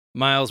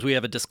Miles, we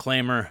have a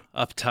disclaimer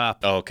up top.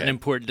 Oh, okay. An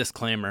important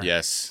disclaimer.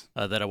 Yes.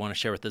 That I want to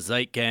share with the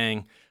Zeit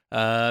Gang.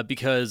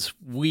 Because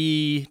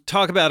we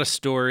talk about a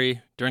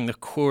story during the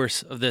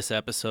course of this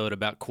episode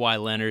about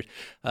Kawhi Leonard.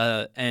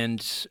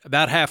 And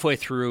about halfway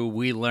through,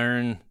 we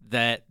learn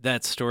that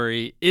that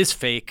story is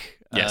fake.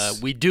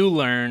 Yes. We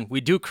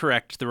do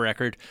correct the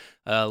record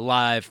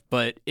live,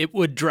 but it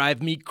would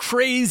drive me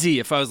crazy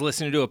if I was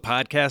listening to a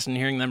podcast and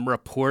hearing them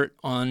report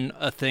on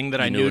a thing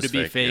that I knew to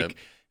be fake. Yep.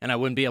 And I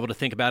wouldn't be able to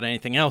think about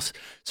anything else.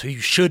 So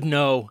you should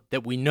know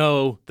that we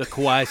know the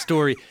Kawhi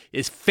story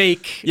is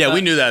fake. Yeah,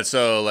 we knew that.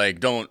 So,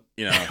 don't,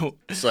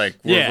 it's like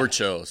we're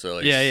chill. So,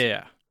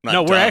 Yeah. not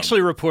No, we're dumb.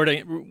 actually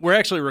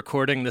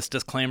recording this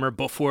disclaimer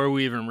before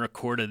we even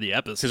recorded the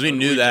episode. Because we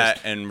knew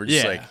that, and we're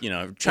just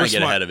trying to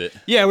get ahead of it.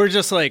 Yeah, we're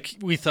just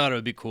we thought it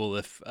would be cool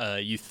if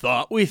you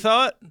thought we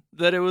thought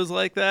that it was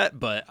like that,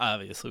 but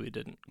obviously we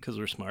didn't because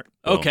we're smart.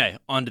 Well. Okay,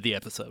 on to the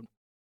episode.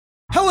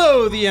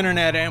 Hello, the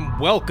internet, and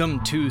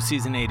welcome to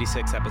season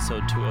 86,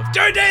 episode 2 of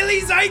Your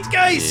Daily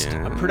Zeitgeist,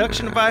 a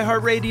production of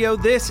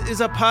iHeartRadio. This is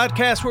a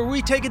podcast where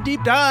we take a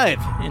deep dive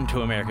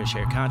into America's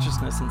shared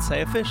consciousness and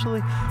say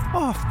officially,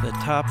 off the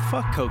top,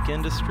 fuck Coke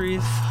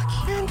Industries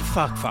and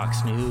fuck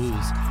Fox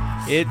News.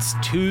 It's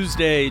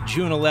Tuesday,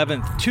 June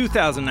 11th,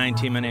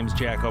 2019. My name is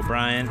Jack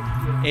O'Brien,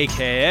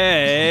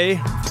 a.k.a.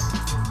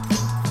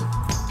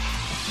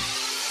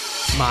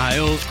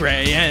 Miles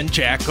Gray and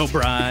Jack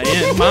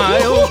O'Brien,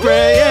 Miles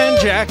Gray and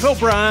Jack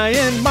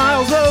O'Brien,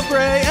 Miles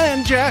O'Gray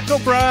and Jack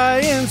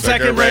O'Brien,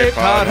 second-rate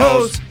pod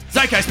hosts,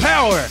 Zeitgeist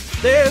Power.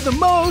 They're the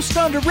most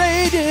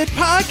underrated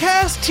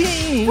podcast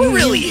team. We're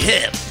really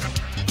hip.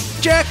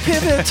 Jack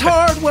pivots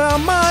hard while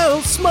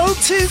Miles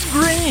smokes his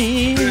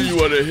green. You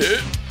want to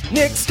hit?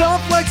 Nick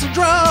Stump likes to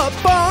drop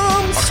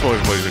bombs.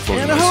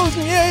 And a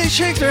hosnier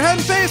shakes her head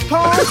and face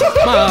palms.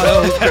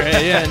 Miles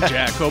Gray and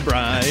Jack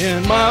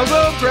O'Brien. Miles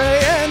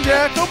O'Gray and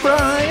Jack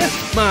O'Brien.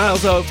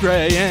 Miles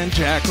O'Gray and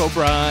Jack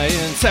O'Brien.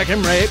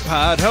 Second-rate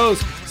pod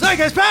host,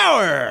 Zeitgeist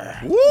Power.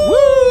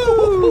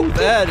 Woo!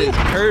 That is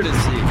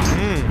courtesy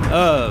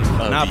of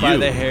Not by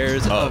the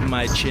Hairs of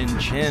My Chin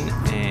Chin.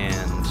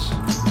 And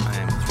I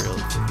am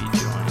thrilled to be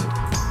joined,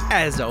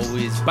 as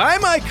always, by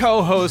my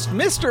co-host,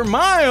 Mr.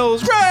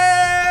 Miles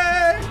Gray.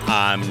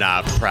 I'm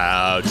not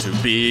proud to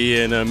be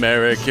an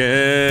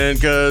American,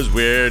 'cause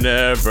we're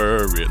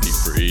never really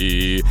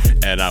free.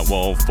 And I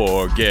won't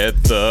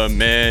forget the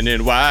men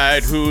in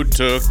white who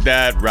took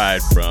that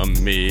right from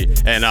me.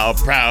 And I'll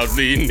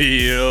proudly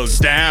kneel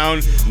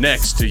down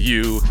next to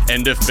you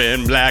and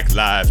defend black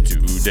lives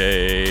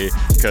today.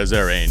 'Cause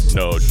there ain't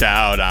no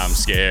doubt I'm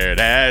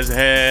scared as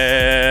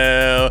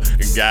hell.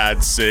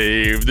 God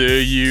save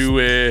the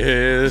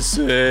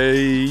USA.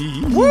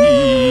 Woo!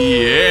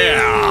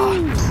 Yeah!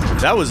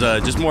 That was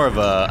just more of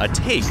a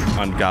take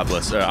on God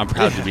Bless. I'm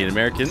proud to be an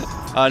American.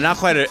 Not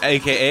quite an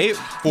AKA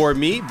for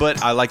me,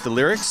 but I like the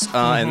lyrics.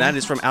 And that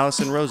is from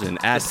Allison Rosen,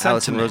 at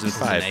Allison Rosen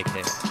 5.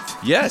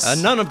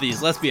 Yes. None of these,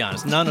 let's be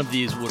honest, none of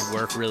these would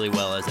work really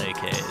well as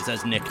AKAs,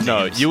 as nicknames.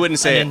 No, you wouldn't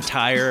say an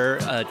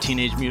entire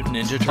Teenage Mutant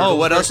Ninja Turtles. Oh,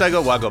 what else do I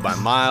go? Well, I go by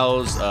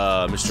Miles,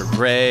 Mr.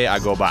 Gray. I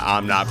go by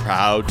I'm Not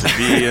Proud to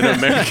Be an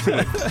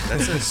American.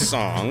 That's a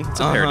song. It's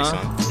a parody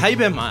song. How you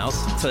been, Miles?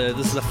 So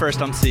this is the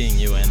first I'm seeing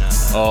you in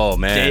oh,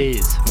 man.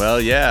 days.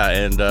 Well, yeah,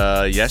 and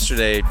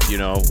yesterday,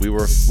 we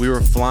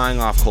were flying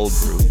off cold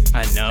brew.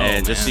 I know,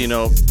 And just man. so you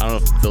know, I don't know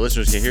if the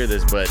listeners can hear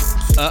this, but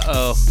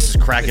this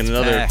is cracking It's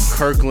another back.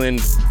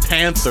 Kirkland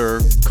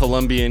Panther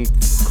Colombian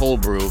cold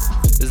brew.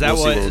 Is that We'll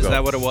see what? where we Is go.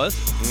 that what it was?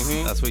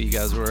 Mhm. That's what you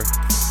guys were.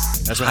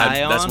 That's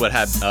high what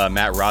had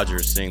Matt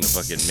Rogers sing the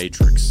fucking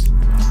Matrix.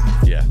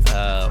 Yeah.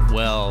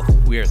 Well,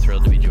 we are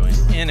thrilled to be joined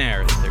in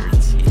our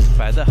third seat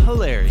by the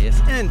hilarious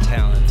and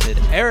talented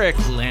Eric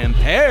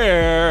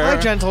Lampere. Hi,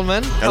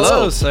 gentlemen.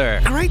 Hello,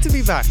 sir. Great to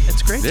be back.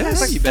 It's great Yeah, to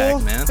have you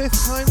back, man.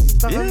 fifth time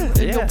that I'm in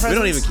yeah. your presence. We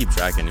don't even keep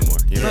track anymore.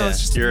 No,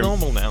 it's just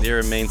normal now. You're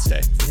a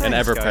mainstay and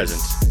ever guys.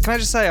 present. Can I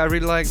just say, I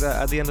really like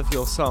that at the end of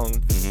your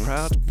song,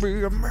 Proud to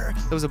be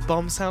American. There was a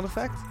bomb sound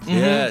effect.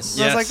 Yes.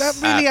 And I was like, that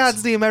really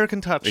adds the American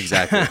touch.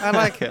 Exactly. I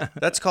like it.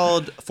 That's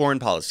called foreign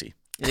policy.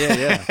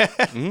 Yeah.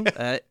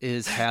 That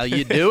is how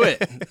you do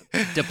it.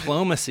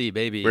 Diplomacy,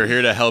 baby. We're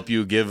here to help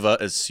you give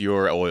us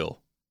your oil.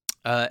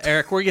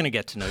 Eric, we're going to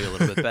get to know you a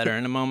little bit better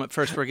in a moment.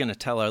 First, we're going to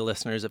tell our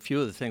listeners a few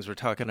of the things we're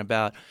talking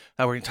about.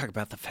 We're going to talk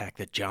about the fact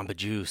that Jamba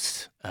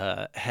Juice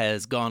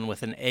has gone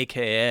with an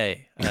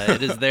AKA.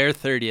 It is their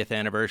 30th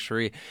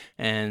anniversary,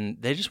 and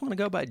they just want to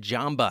go by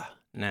Jamba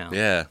now.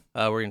 Yeah.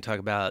 We're going to talk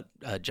about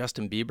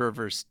Justin Bieber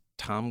versus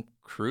Tom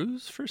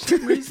Cruise for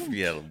some reason.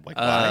 Yeah. Like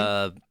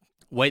why?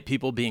 White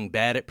people being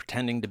bad at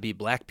pretending to be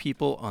black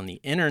people on the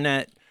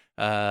internet.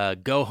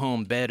 Go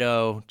home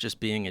Beto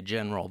just being a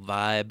general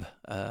vibe,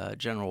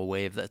 general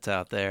wave that's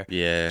out there.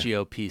 Yeah.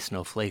 GOP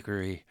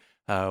snowflakery.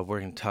 We're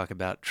going to talk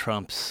about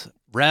Trump's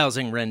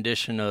rousing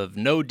rendition of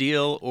No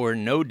Deal or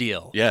No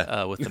Deal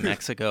with the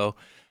Mexico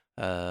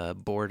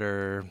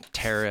border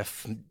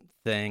tariff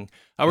thing.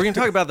 We're going to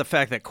talk about the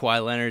fact that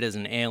Kawhi Leonard is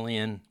an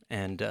alien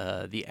and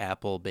the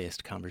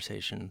Apple-based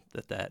conversation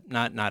that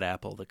not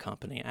Apple the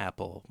company,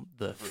 Apple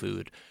the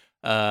food.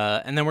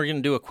 And then we're going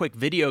to do a quick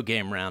video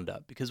game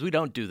roundup because we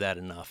don't do that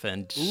enough.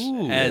 And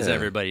as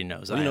everybody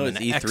knows, I'm an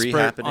E3 expert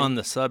happening on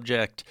the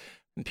subject,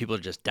 and people are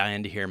just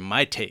dying to hear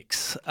my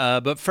takes.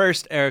 But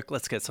first, Eric,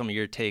 let's get some of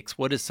your takes.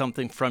 What is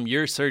something from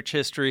your search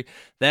history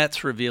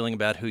that's revealing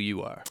about who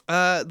you are?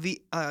 The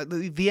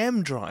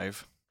M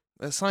drive.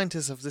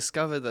 Scientists have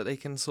discovered that they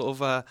can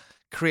sort of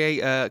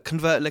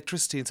convert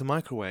electricity into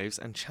microwaves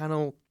and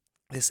channel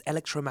this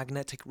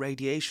electromagnetic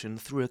radiation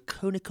through a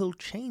conical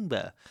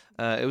chamber.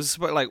 It was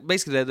like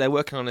basically they're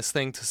working on this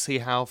thing to see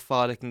how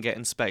far they can get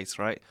in space,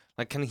 right?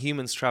 Like, can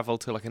humans travel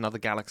to like another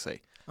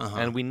galaxy?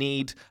 And we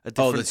need a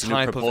different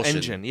type of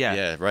engine.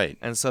 Yeah, right.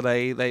 And so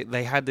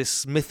they had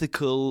this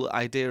mythical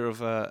idea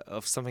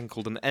of something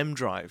called an M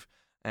drive,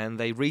 and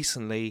they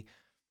recently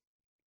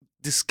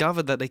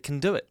discovered that they can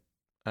do it.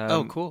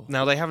 Cool.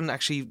 Now, they haven't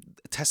actually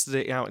tested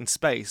it out in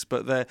space,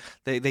 but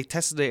they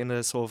tested it in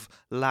a sort of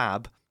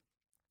lab,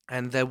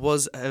 and there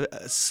was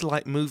a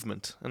slight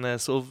movement, and they're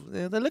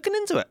looking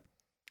into it.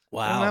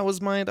 Wow. And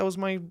that was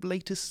my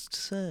latest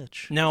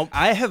search. Now,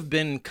 I have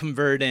been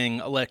converting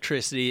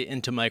electricity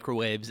into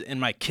microwaves in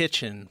my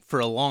kitchen for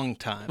a long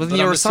time. Well,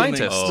 you're a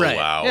scientist. Oh, right.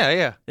 wow.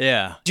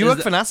 Yeah. Do you work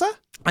for NASA?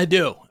 I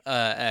do,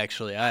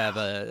 actually. I have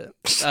a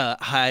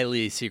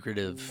highly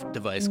secretive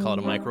device called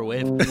a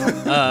microwave.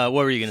 What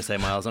were you going to say,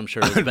 Miles? I'm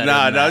sure it was better than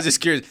that. I was just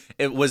curious.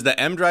 Was the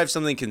M drive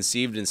something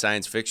conceived in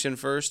science fiction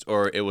first,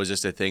 or it was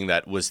just a thing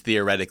that was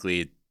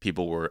theoretically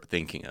people were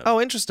thinking of? Oh,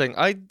 interesting.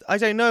 I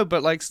don't know,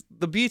 but like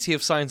the beauty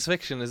of science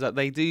fiction is that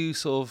they do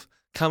sort of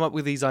come up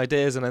with these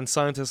ideas, and then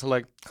scientists are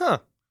like,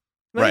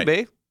 maybe.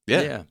 Right.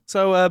 Yeah.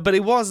 So, but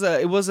it was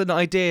an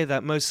idea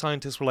that most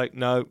scientists were like,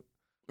 no.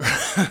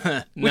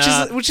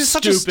 Which is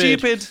such a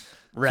stupid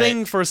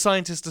thing for a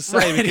scientist to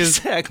say, because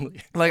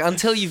exactly. Like,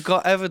 until you've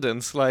got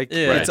evidence, like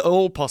it's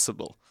all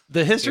possible.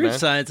 The history of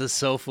science is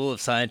so full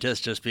of scientists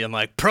just being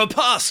like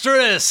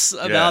preposterous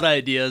about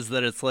ideas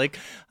that it's like,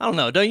 I don't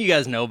know. Don't you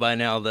guys know by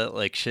now that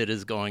like shit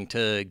is going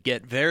to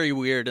get very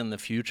weird in the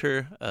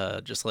future?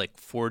 Just like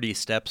 40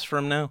 steps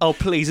from now. Oh,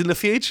 please, in the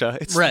future.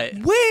 It's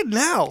weird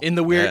now. In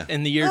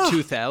the year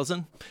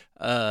 2000,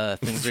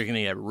 things are going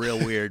to get real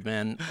weird,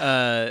 man.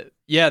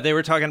 They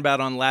were talking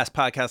about on last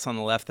podcast on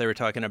the left, they were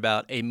talking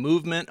about a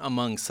movement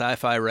among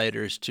sci-fi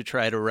writers to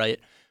try to write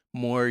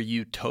more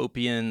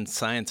utopian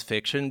science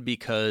fiction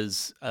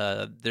because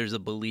there's a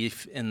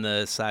belief in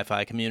the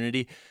sci-fi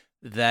community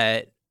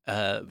that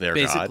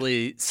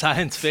basically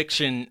science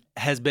fiction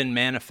has been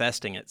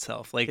manifesting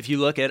itself. Like if you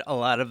look at a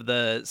lot of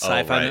the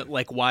sci-fi,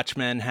 like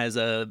Watchmen has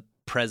a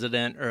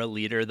president or a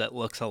leader that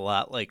looks a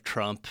lot like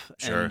Trump.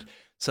 Sure. And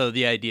so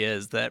the idea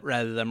is that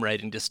rather than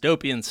writing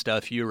dystopian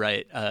stuff, you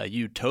write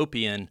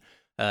utopian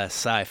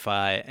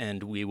sci-fi,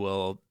 and we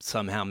will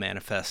somehow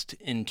manifest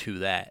into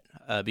that.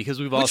 Because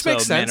we've also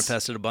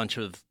manifested a bunch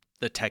of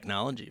the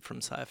technology from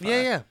sci-fi.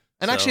 Yeah.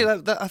 And actually,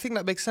 I think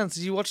that makes sense.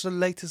 Did you watch the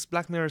latest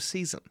Black Mirror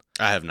season?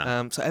 I have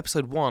not. So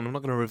episode 1, I'm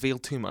not going to reveal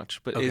too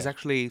much, but it's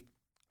actually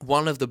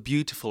one of the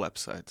beautiful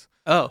episodes.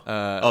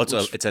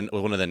 It's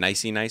one of the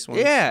nice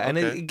ones? Yeah, and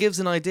it gives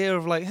an idea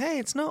of like, hey,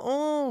 it's not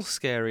all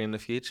scary in the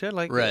future.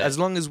 Like, as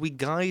long as we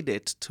guide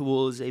it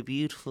towards a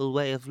beautiful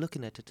way of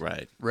looking at it.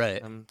 Right.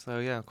 So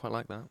yeah, I quite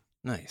like that.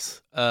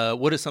 Nice.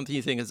 What is something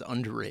you think is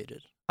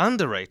underrated?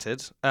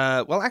 Underrated?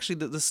 Well, actually,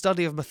 the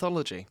study of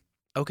mythology.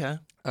 Okay.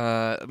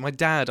 My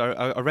dad,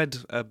 I read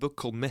a book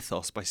called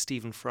Mythos by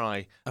Stephen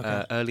Fry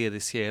earlier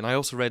this year, and I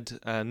also read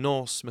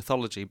Norse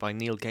Mythology by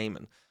Neil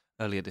Gaiman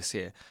earlier this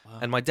year. Wow.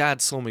 And my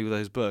dad saw me with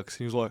those books.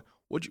 He was like,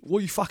 what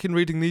are you fucking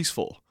reading these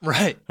for?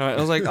 Right. I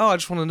was like, I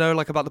just want to know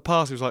like about the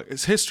past. He was like,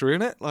 it's history,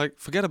 innit? Like,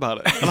 forget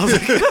about it. And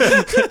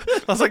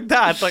I was like,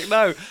 Dad, like,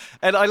 no.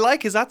 And I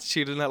like his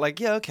attitude in that,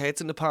 like, yeah, okay,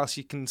 it's in the past,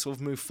 you can sort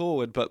of move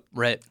forward. But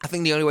I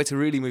think the only way to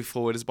really move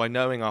forward is by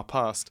knowing our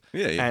past.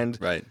 Yeah.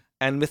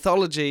 And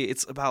mythology,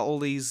 it's about all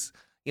these,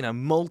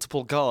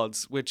 multiple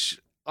gods,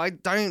 which I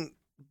don't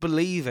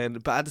believe in,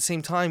 but at the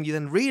same time you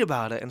then read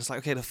about it and it's like,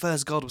 okay, the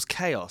first god was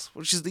chaos,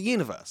 which is the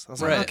universe. I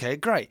was like, okay,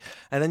 great.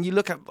 And then you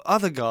look at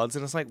other gods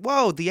and it's like,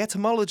 whoa, the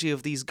etymology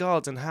of these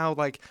gods and how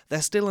like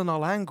they're still in our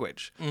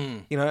language,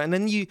 and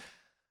then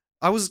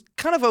I was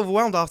kind of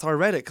overwhelmed after I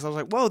read it because I was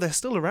like, whoa, they're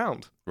still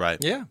around. Right.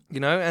 Yeah.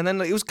 And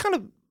then it was kind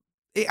of,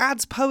 it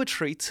adds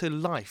poetry to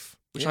life,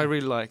 which I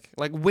really like.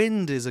 Like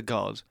wind is a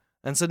god.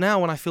 And so now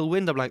when I feel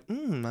wind, I'm like,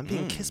 I'm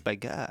being kissed by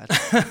God.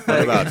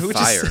 What about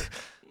fire?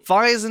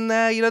 Fire's in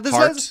there,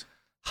 there's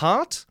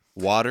heart,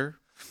 water.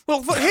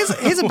 Well, here's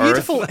a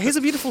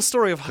beautiful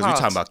story of heart. Because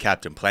we're talking about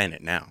Captain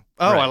Planet now.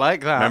 Oh, I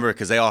like that. Remember,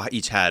 because they all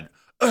each had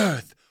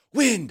earth,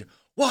 wind,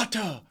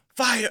 water,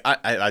 fire.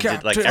 I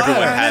did like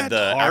everyone had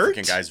the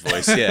African guy's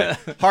voice. Yeah,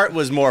 heart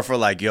was more for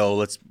like, yo,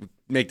 let's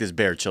make this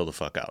bear chill the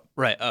fuck out.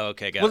 Right. Oh,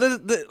 okay. Got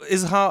it. Well,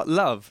 is heart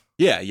love?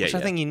 Yeah. Which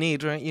I think you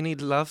need, right? You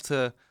need love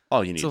to.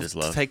 All you need is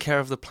love to take care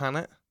of the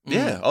planet.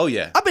 Yeah. Oh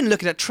yeah. I've been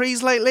looking at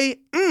trees lately.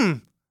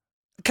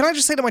 Can I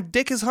just say that my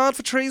dick is hard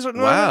for trees right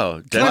now?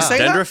 Wow. Can I say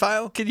that?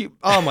 Dendrophile? Can you?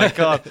 Oh my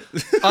god.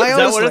 Is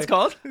that what it's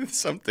called?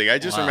 Something. I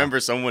just remember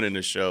someone in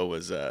a show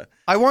was.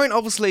 I won't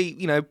obviously,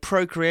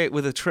 procreate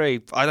with a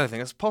tree. I don't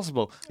think that's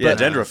possible. Yeah,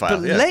 dendrophile.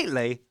 But yeah.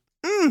 lately,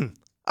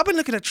 I've been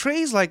looking at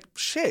trees like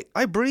shit.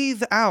 I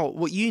breathe out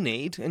what you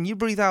need, and you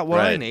breathe out what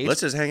I need.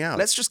 Let's just hang out.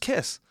 Let's just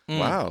kiss.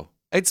 Wow.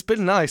 It's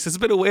been nice. It's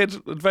been a weird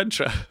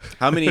adventure.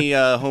 How many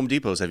Home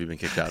Depots have you been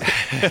kicked out of?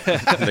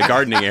 The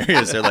gardening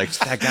areas. They're like,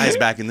 that guy's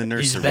back in the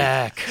nursery. He's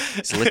back.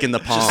 He's licking the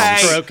palms. Hey,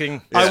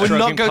 Stroking. I would not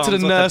stroking go to the palms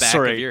with the back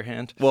nursery. of your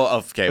hand. Well,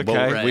 okay.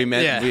 Well, Okay. we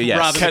meant Yeah. yes.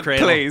 Rob in the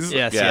cradle. Please.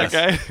 Yes. Yes.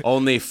 Okay.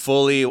 Only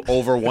fully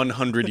over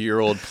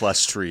 100-year-old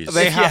plus trees.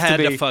 They If you have to had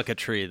to be- fuck a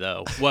tree,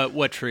 though,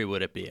 what tree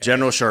would it be?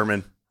 General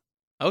Sherman.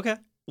 Okay.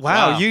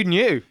 Wow, you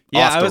knew.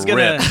 Yeah, Off I the was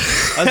gonna. rip.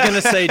 I was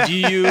gonna say,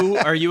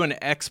 are you an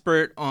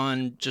expert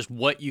on just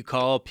what you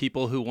call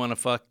people who want to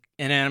fuck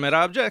inanimate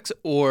objects,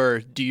 or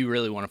do you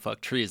really want to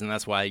fuck trees, and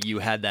that's why you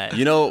had that?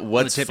 You know on the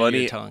what's tip of your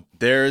funny? tongue?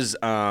 There's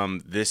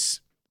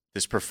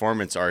this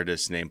performance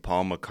artist named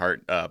Paul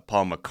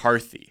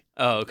McCarthy.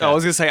 Oh, okay. I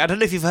was going to say, I don't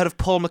know if you've heard of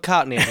Paul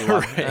McCartney,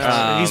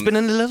 everyone. He's been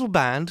in a little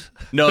band.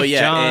 No,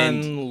 yeah, John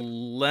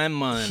and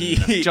Lemon.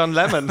 John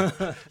Lemon.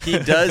 he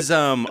does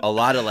a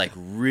lot of like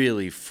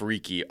really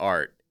freaky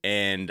art.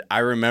 And I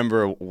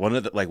remember one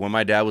of the when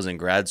my dad was in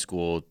grad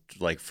school,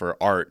 like for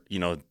art,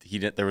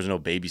 there was no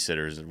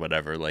babysitters or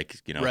whatever,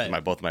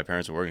 Right. both my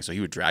parents were working, so he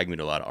would drag me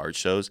to a lot of art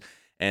shows.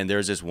 And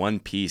there's this one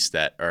piece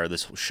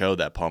this show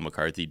that Paul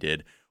McCarthy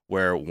did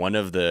where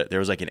there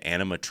was like an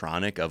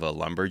animatronic of a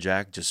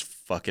lumberjack just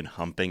fucking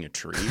humping a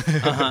tree.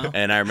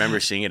 And I remember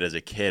seeing it as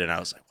a kid, and I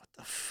was like, what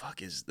the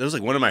fuck is that? Was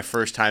like one of my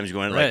first times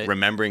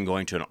remembering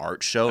going to an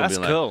art show. That's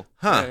and being cool. Like,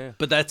 huh. Yeah.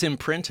 But that's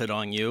imprinted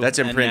on you. That's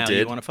and now imprinted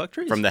you want to fuck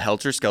trees from the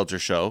Helter Skelter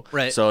show.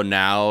 Right. So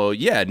now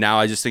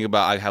I just think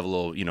about, I have a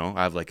little,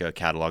 I have like a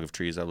catalog of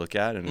trees I look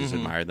at and just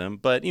admire them.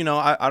 But,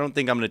 I don't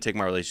think I'm going to take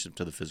my relationship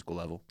to the physical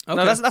level. Okay.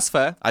 No, that's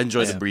fair. I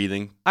enjoy the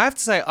breathing. I have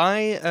to say,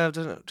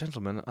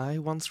 gentlemen, I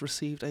once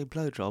received a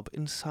blowjob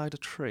inside a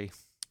tree.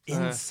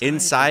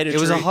 Inside a tree?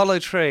 It was a hollow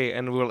tree,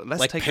 and let's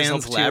like take this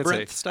Pan's opportunity.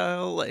 Labyrinth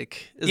style,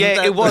 like isn't Yeah,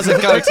 that it was the-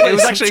 a goat. It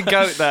was actually a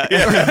goat. That.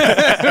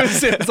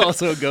 It's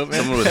also a goat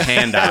man. Someone with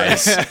hand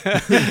eyes.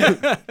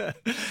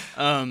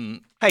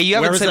 Hey, you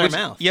Where haven't was said their which,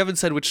 mouth? you haven't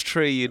said which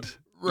tree you'd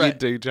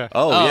do, Jack.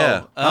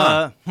 Oh,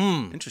 yeah.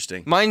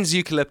 Interesting. Mine's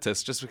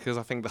eucalyptus, just because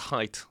I think the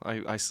height.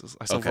 I sort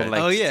of Okay. relate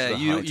Oh to yeah, the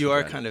you height. you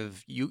are kind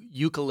of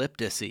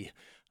eucalyptusy.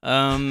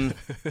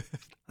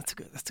 That's a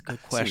good Seems like a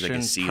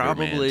question. cedar man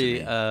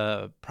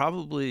to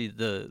Probably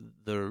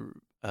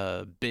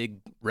the big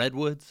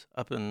redwoods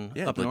up in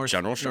Yeah, up like north.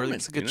 General Sherman.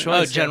 It's a good you know?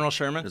 choice. Oh, General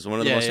Sherman. It's one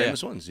of the Yeah, most yeah.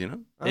 famous ones,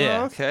 Oh,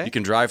 Yeah. okay. You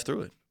can drive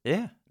through it.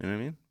 Yeah. You know what I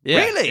mean?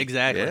 Yeah. Really?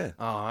 Exactly. Yeah.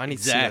 Oh, I need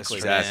Exactly. to see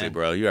this. Exactly, man.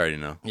 bro. You already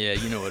know. Yeah,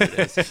 you know what it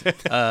is.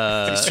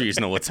 These trees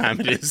know what time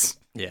it is.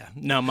 Yeah.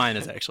 No, mine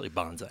is actually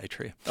bonsai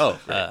tree. Oh,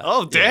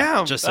 Oh,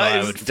 damn. Just so That I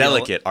is would feel,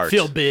 delicate art.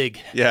 feel big.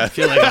 Yeah.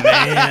 Feel like a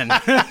man.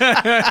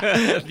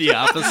 The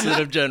opposite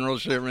of General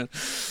Sherman.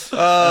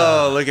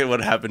 Oh, look at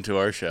what happened to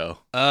our show.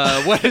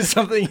 What is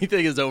something you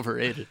think is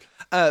overrated?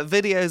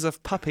 Videos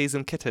of puppies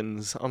and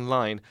kittens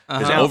online.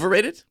 Is it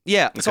overrated?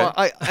 Yeah, so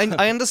Okay.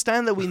 I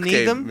understand that we need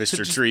Okay, them to Mr.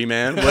 just- Tree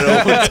Man.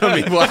 Tell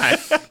me why.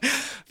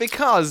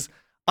 because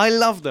I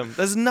love them.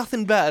 There's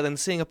nothing better than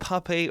seeing a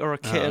puppy or a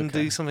kitten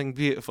okay. do something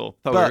beautiful.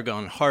 Thought we were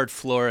going hard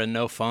floor and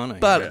no fawning.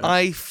 But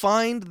I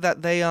find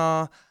that they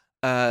are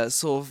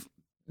sort of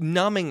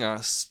numbing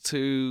us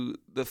to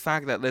the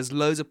fact that there's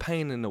loads of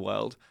pain in the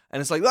world. And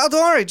it's like, oh,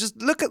 don't worry, just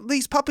look at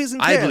these puppies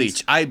and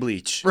kittens. Eye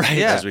bleach, Right.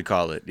 Yeah. as we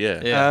call it.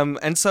 Yeah. Yeah.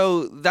 And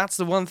so that's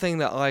the one thing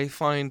that I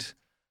find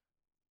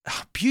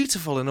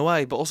beautiful in a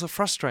way, but also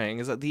frustrating,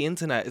 is that the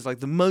internet is like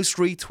the most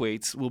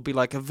retweets will be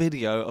like a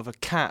video of a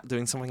cat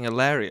doing something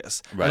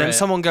hilarious. Right. And then Right.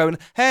 someone going,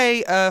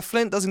 hey,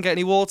 Flint doesn't get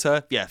any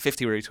water. Yeah,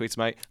 50 retweets,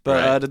 mate.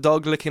 But Right. the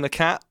dog licking a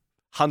cat,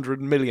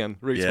 100 million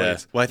retweets. Yeah.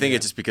 Well, I think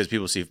it's just because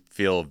people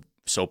feel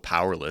so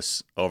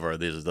powerless over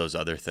those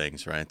other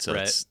things, right? So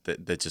Right. it's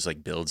that just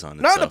like builds on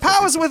No, itself. the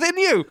power's within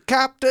you,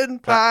 Captain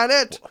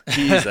Planet.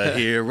 He's a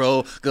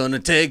hero, gonna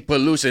take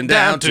pollution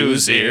down to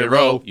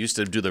zero. Used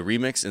to do the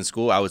remix in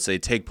school. I would say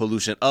take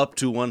pollution up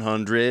to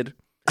 100.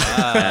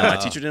 And my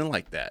teacher didn't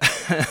like that.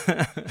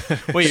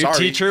 Wait, your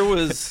Sorry. teacher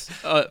was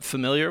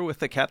familiar with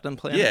the Captain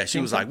Planet? Yeah, she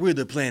theme was song? like, we're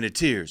the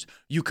Planeteers.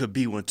 You could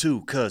be one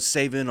too, cause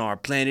saving our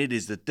planet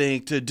is the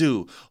thing to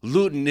do.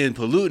 Looting and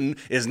polluting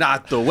is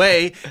not the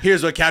way.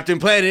 Here's what Captain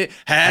Planet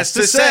has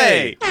to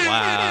say.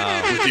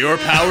 Wow. With your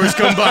powers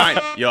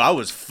combined. Yo, I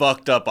was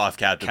fucked up off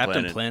Captain Captain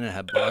Planet. Planet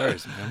had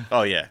bars, man.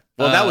 Oh yeah.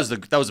 Well, that was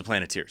the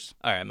Planeteers.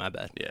 All right, my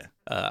bad. Yeah.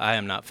 I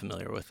am not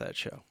familiar with that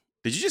show.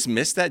 Did you just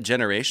miss that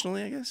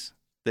generationally, I guess?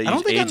 That I don't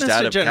you think I aged missed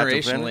out it of Captain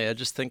generationally. Planet? I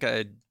just think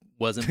I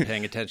wasn't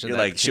paying attention You're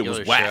to that like, shit was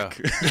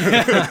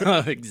particular whack.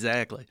 show.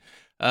 Exactly.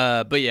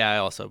 But yeah, I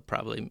also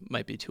probably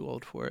might be too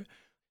old for it.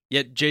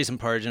 Yet Jason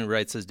Pargin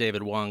writes as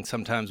David Wong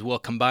sometimes will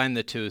combine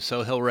the two.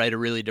 So he'll write a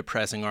really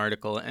depressing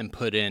article and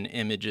put in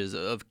images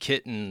of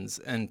kittens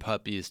and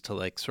puppies to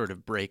like sort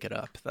of break it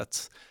up.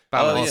 That's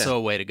also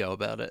a way to go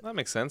about it. That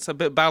makes sense. A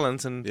bit of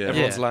balance in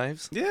everyone's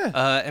lives.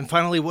 Yeah. And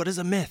finally, what is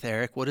a myth,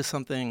 Eric? What is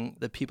something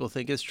that people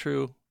think is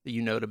true that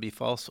you know to be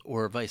false,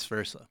 or vice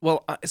versa?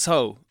 Well,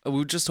 so we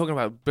were just talking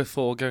about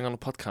before going on a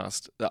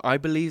podcast that I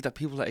believe that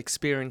people that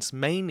experience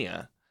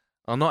mania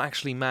are not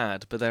actually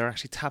mad, but they're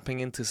actually tapping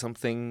into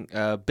something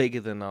bigger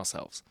than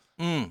ourselves,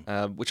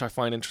 which I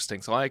find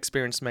interesting. So I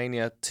experienced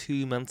mania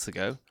 2 months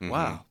ago.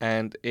 Wow.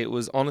 And it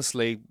was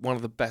honestly one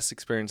of the best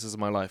experiences of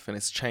my life, and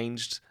it's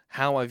changed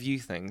how I view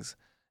things.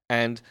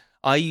 And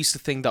I used to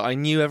think that I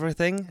knew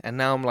everything, and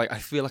now I'm like, I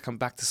feel like I'm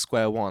back to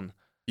square one.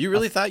 You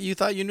really thought you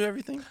knew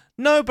everything?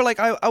 No, but like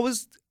I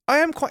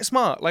am quite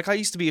smart. Like I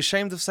used to be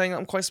ashamed of saying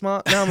I'm quite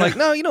smart. Now I'm like,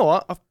 no, you know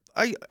what?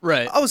 I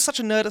was such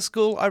a nerd at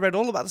school. I read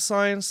all about the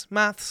science,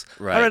 maths.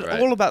 I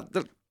read all about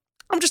the.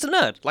 I'm just a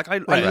nerd. Like I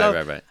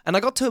love. Right. And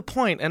I got to a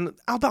point, and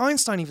Albert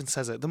Einstein even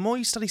says it: the more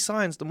you study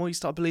science, the more you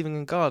start believing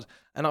in God.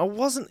 And I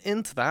wasn't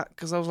into that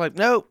because I was like,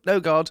 no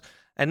God.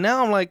 And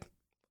now I'm like,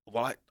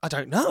 well, I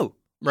don't know.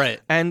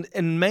 Right. And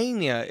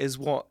mania is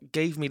what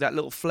gave me that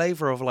little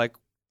flavor of like,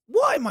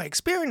 what am I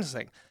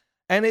experiencing?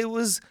 And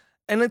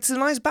it's a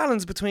nice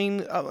balance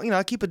between,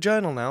 I keep a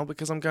journal now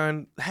because I'm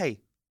going, hey,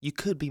 you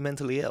could be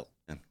mentally ill.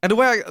 Yeah. And the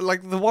way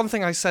the one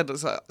thing I said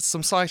was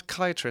some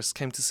psychiatrists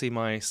came to see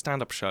my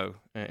stand-up show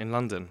in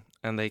London,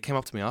 and they came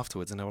up to me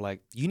afterwards and they were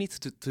like, you need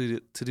to do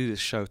this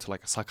show to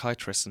like a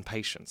psychiatrist and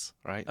patients,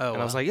 right? Oh,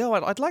 and I was like, yo,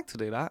 I'd like to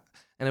do that.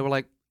 And they were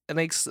like, and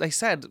they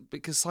said,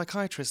 because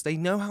psychiatrists, they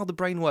know how the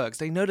brain works,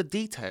 they know the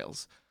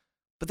details,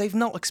 but they've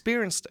not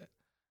experienced it.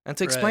 And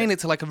to explain it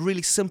to like a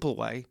really simple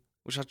way,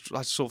 which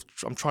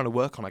I'm trying to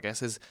work on, I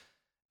guess, is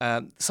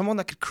someone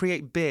that could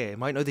create beer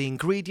might know the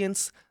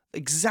ingredients,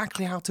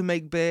 exactly how to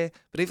make beer,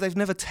 but if they've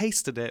never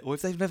tasted it or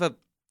if they've never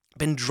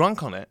been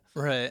drunk on it,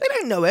 right, they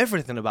don't know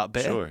everything about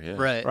beer. Sure, yeah.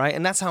 Right.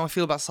 And that's how I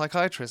feel about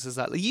psychiatrists, is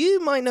that you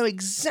might know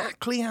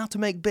exactly how to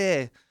make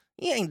beer.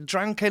 You ain't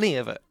drank any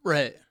of it.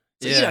 Right.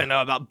 So you don't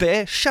know about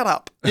beer. Shut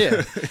up.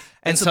 Yeah.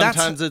 and so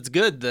sometimes it's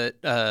good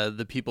that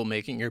the people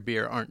making your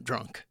beer aren't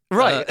drunk.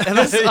 Right. And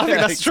I think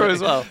that's true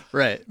as well.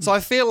 Right. So I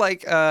feel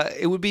like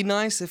it would be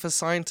nice if a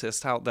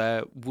scientist out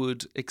there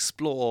would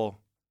explore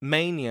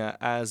mania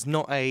as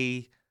not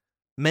a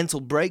mental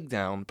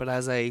breakdown, but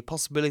as a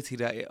possibility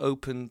that it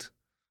opened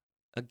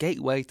a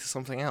gateway to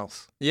something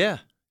else. Yeah.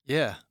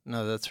 Yeah.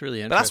 No, that's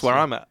really interesting. But that's where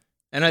I'm at.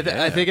 And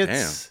I think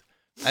it's,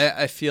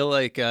 I feel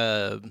like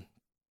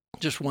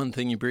just one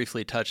thing you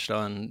briefly touched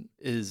on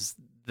is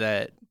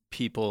that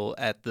people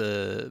at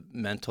the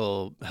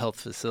mental health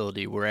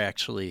facility were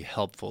actually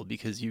helpful,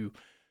 because you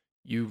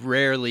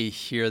rarely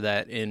hear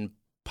that in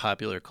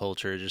popular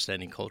culture, just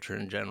any culture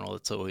in general.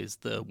 It's always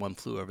the one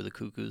flew over the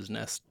cuckoo's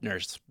nest,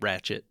 Nurse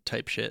Ratched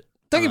type shit.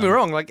 Don't get me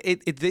wrong, like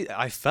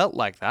I felt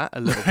like that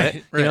a little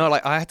bit. Right. You know,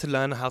 like I had to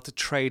learn how to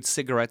trade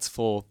cigarettes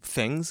for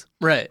things,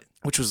 right?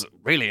 Which was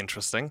really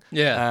interesting.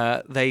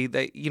 Yeah.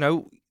 They you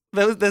know,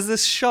 there's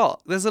this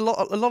shot. There's a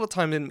lot of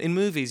time in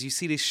movies you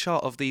see this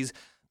shot of these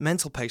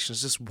mental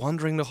patients just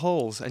wandering the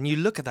halls, and you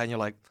look at that and you're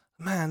like,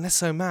 man, they're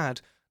so mad.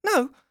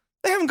 No,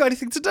 they haven't got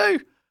anything to do.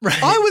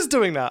 Right. I was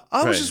doing that.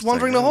 I was just It's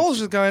wandering like, the halls,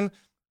 just going,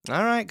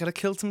 all right, gotta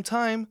kill some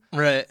time.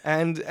 Right.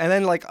 And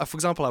then, like, for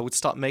example, I would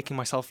start making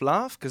myself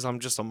laugh because I'm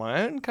just on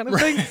my own kind of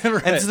thing.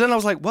 Right. And so then I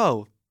was like,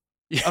 whoa,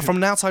 from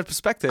an outside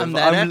perspective, I'm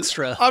that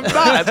extra. I'm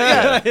mad.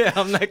 Yeah. Yeah,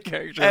 I'm that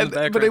character. In the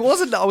But it background.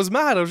 wasn't that I was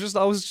mad. I was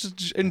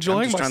just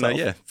enjoying I'm just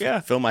myself. trying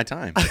to, fill my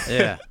time.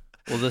 Yeah.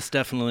 Well, this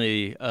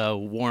definitely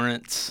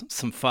warrants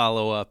some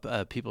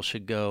follow-up. People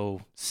should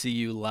go see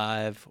you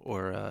live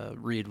or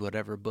read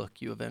whatever book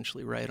you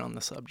eventually write on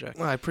the subject.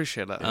 Well, I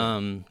appreciate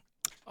that.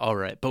 All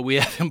right, but we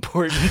have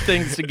important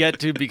things to get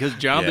to because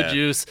Jamba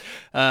Juice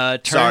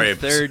turned Sorry,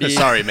 30.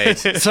 Sorry, mate.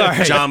 Sorry.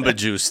 Jamba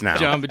Juice now.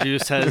 Jamba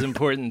Juice has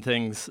important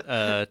things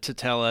to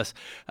tell us.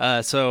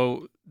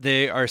 So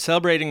they are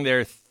celebrating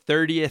their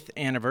 30th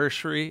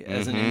anniversary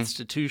as an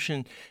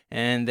institution,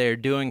 and they're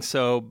doing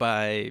so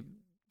by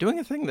doing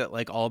a thing that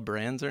like all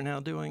brands are now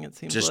doing, it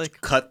seems Just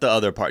like. cut the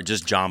other part.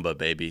 Just Jamba,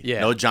 baby.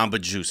 Yeah. No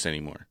Jamba Juice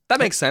anymore. That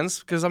makes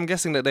sense because I'm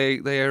guessing that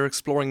they are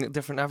exploring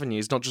different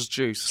avenues, not just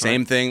juice.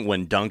 Same right? thing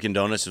when Dunkin'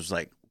 Donuts was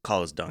like,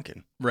 call us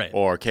Dunkin'. Right.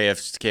 Or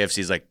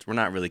KFC's like, we're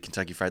not really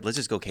Kentucky Fried. Let's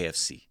just go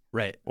KFC.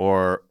 Right.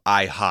 Or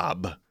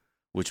IHOB,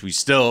 which we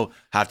still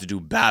have to do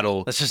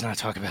battle Let's just not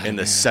talk about in it.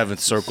 the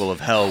seventh circle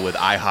of hell with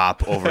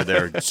IHOP over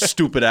their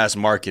stupid ass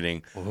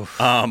marketing.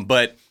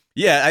 But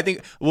yeah, I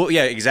think,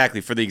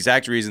 exactly. For the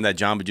exact reason that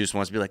Jamba Juice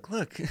wants to be like,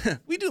 look,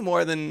 we do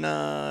more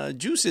than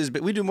juices,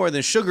 but we do more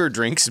than sugar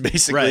drinks,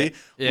 basically. Right.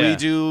 Yeah. We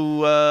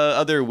do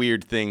other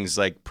weird things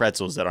like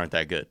pretzels that aren't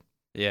that good.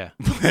 Yeah.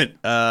 But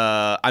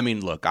I mean,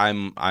 look,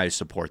 I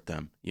support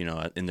them,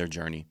 in their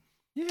journey.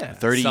 Yeah.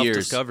 30 years.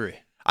 Self-discovery.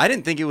 I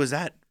didn't think it was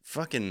that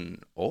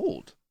fucking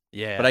old.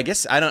 Yeah. But I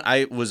guess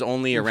I was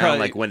only around probably-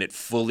 like when it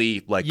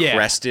fully like Yeah.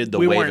 crested, the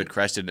We wave weren't- it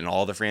crested and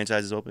all the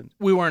franchises opened.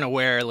 We weren't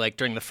aware like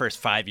during the first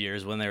 5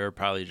 years when there were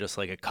probably just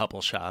like a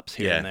couple shops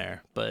here and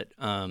there. But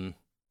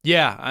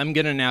yeah, I'm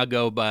gonna now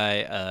go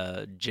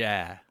by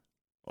Ja.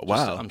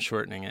 Wow. I'm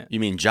shortening it. You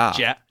mean Ja?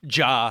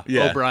 Ja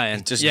Yeah.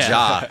 O'Brien. Just yeah.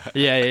 Ja.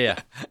 Yeah.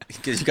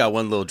 Because you got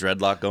one little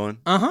dreadlock going.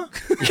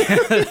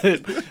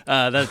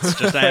 That's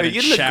just I haven't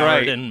You look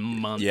showered great. in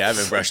months. Yeah, I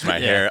haven't brushed my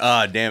Yeah. hair.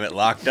 Oh, damn it,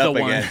 locked The up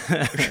again.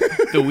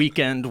 the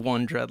weekend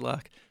one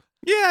dreadlock.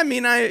 Yeah, I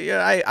mean,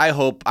 I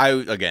hope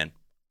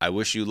I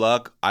wish you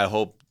luck. I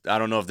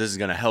don't know if this is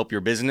gonna help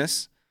your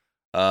business.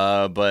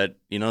 But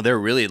you know, they're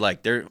really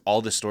like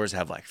all the stores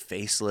have like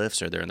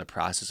facelifts or they're in the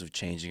process of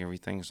changing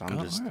everything. So I'm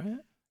all just right.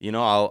 you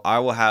know, I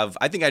will have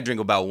I think I drink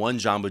about one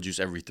Jamba Juice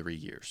every 3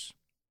 years.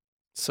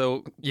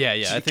 So yeah,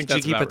 I think Do you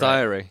that's keep a about right.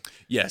 diary?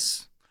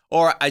 Yes.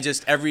 Or I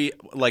just every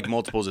like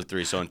multiples of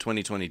 3. So in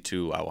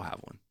 2022 I will have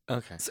one.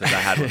 Okay. Because I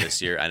had one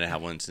this year. I didn't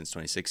have one since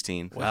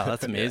 2016. Wow,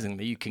 that's amazing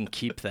that you can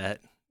keep that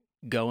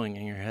going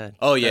in your head.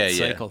 Oh yeah, that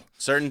yeah. cycle.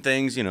 Certain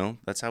things, you know,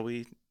 that's how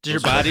we. Does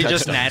your body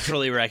just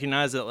naturally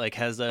recognize it? Like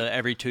has a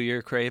every 2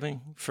 year craving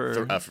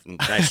for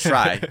Nice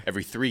try.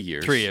 Every 3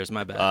 years. 3 years?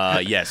 My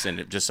bad. Yes,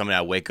 and just something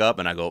I wake up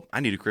and I go, I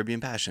need a Caribbean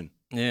Passion.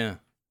 Yeah.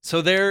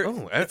 So there.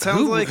 Oh, it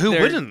sounds like who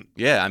they're- wouldn't?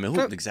 Yeah, I mean,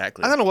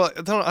 exactly. I don't know what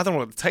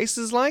the taste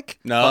is like.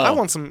 No. but I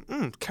want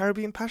some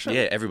Caribbean Passion.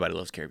 Yeah, everybody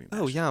loves Caribbean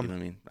Passion. Oh, yum. You know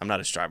what I mean? I'm not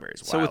a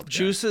strawberries. So wild with guy.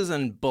 juices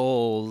and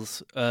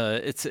bowls,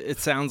 it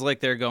sounds like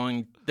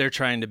they're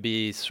trying to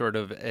be sort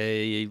of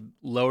a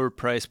lower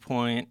price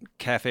point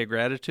cafe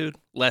gratitude,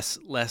 less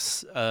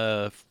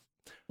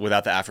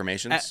without the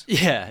affirmations.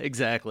 yeah,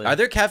 exactly. Are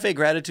there cafe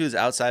gratitudes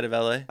outside of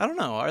LA? I don't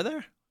know. Are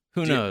there?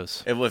 Who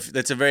knows? If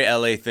it's a very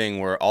LA thing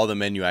where all the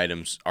menu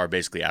items are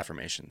basically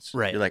affirmations.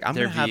 Right. You're like, I'm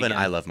They're gonna have an vegan.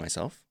 I love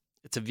myself.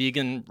 It's a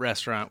vegan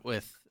restaurant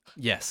with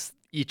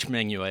each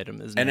menu item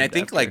is. And I named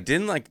think after- like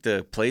didn't like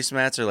the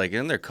placemats or like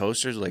in their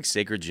coasters with, like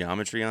sacred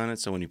geometry on it.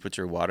 So when you put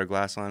your water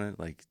glass on it,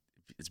 like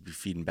it's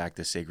feeding back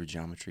the sacred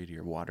geometry to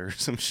your water or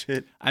some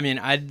shit. I mean,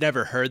 I'd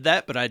never heard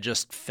that, but I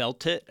just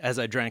felt it as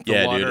I drank the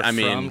Yeah, water dude. I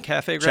mean, from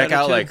Cafe check Gratitude.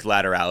 out like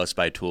Lateralis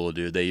by Tool,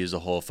 dude. They use a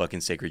whole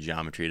fucking sacred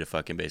geometry to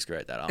fucking basically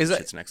write that off. Is that-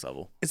 Shit's next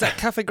level. Is that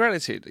Cafe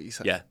Gratitude that you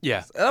said? Yeah.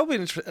 yeah. That'll be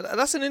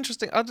that's an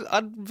interesting.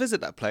 I'd visit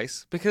that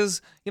place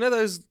because you know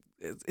those.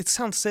 It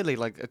sounds silly,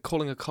 like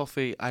calling a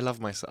coffee "I love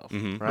myself,"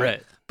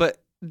 Right.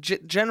 But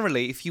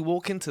generally, if you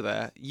walk into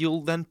there,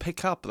 you'll then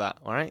pick up that.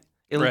 All right,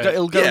 it'll Right. go,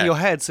 it'll go Yeah. in your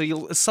head, so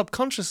you'll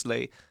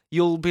subconsciously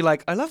you'll be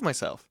like, "I love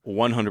myself,"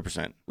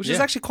 100%. which is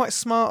Yeah. actually quite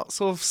smart,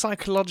 sort of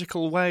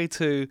psychological way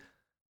to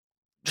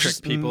Trick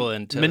just people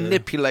into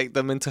manipulate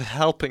them into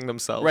helping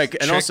themselves. Right.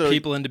 And trick also,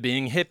 people into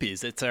being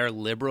hippies. It's our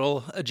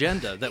liberal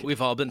agenda that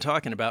we've all been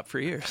talking about for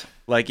years.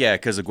 like, yeah,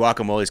 because the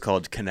guacamole is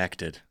called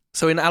Connected.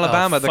 So in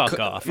Alabama, oh, fuck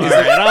the off. All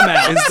right,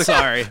 I'm out.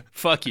 Sorry.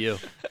 Fuck you.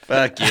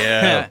 Fuck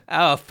yeah.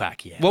 Oh,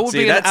 fuck yeah. what would See,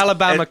 be an that's-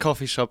 Alabama it-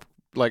 coffee shop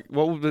like?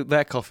 What would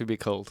their coffee be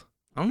called?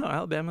 I don't know.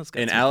 Alabama's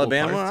got In some cool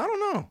Alabama, parts. I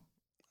don't know.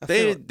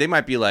 feel They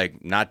might be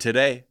like, not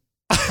today.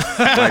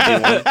 Might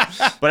be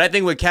one. But I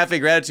think with Cafe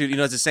Gratitude, you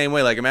know, it's the same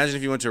way. Like, imagine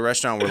if you went to a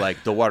restaurant where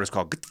like the water's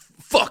called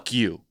 "fuck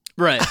you,"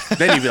 Right.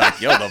 then you'd be like,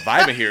 "Yo, the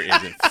vibe in here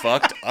isn't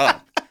fucked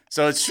up."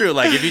 So it's true.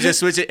 Like, if you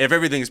just switch it, if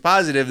everything's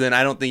positive, then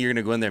I don't think you're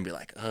gonna go in there and be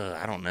like,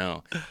 I don't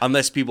know.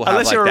 Unless people have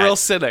Unless like you're that, a real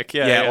cynic,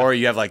 yeah. or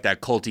you have like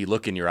that culty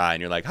look in your eye,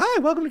 and you're like, "Hi,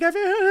 welcome to Cafe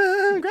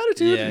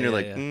Gratitude," Yeah, and you're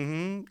yeah, like,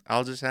 yeah.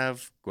 I'll just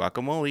have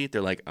guacamole.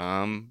 They're like,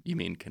 you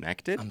mean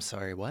Connected? I'm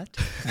sorry, what?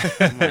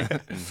 I'm like,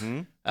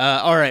 mm-hmm.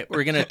 All right,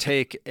 we're going to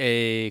take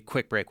a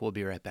quick break. We'll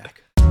be right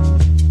back.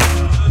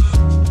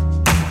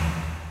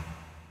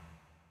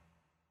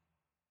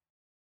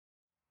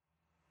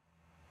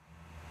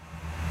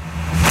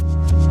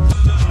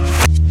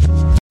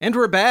 And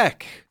we're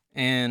back.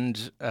 And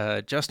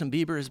Justin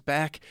Bieber is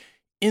back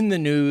in the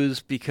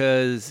news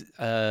because,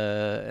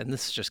 and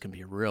this is just going to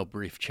be a real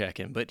brief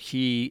check-in, but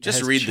he Just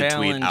has read the tweet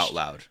challenged- out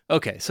loud.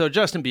 Okay, so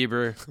Justin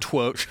Bieber,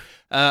 quote,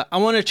 I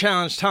want to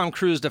challenge Tom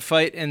Cruise to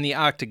fight in the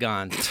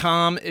octagon.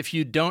 Tom, if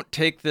you don't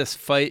take this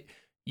fight,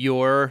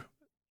 you're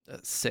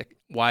sick,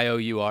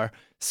 Y-O-U-R,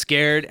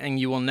 scared, and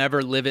you will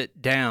never live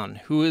it down.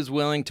 Who is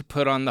willing to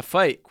put on the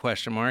fight,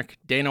 question mark?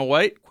 Dana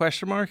White,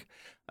 question mark?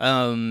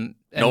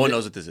 No one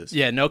knows what this is.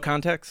 Yeah, no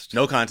context?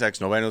 No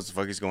context. Nobody knows what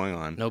the fuck is going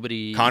on.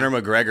 Nobody. Conor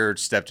McGregor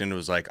stepped in and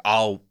was like,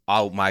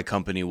 my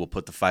company will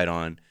put the fight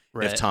on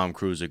Right. if Tom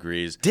Cruise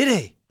agrees. Did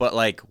he? But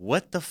like,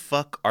 what the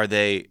fuck are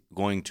they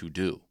going to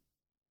do?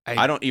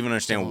 I don't even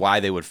understand don't- why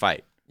they would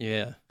fight.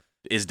 Yeah.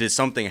 Did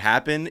something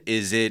happen?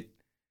 Is it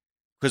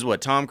because what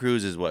Tom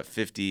Cruise is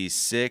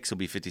 56? He'll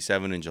be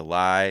 57 in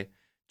July.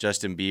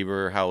 Justin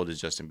Bieber, how old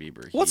is Justin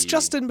Bieber? What's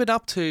Justin been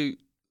up to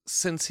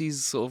since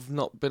he's sort of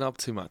not been up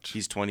too much?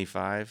 He's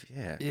 25.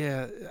 Yeah.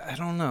 Yeah, I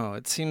don't know.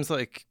 It seems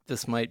like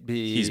this might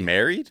be... He's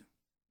married,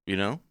 you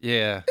know?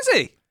 Yeah. Is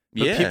he?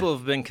 But yeah. people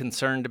have been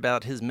concerned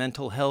about his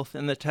mental health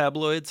in the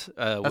tabloids,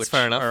 which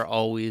fair enough. are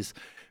always,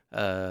 you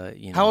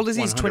know, How old is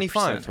he? He's 100%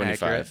 25.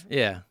 accurate.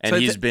 Yeah. And So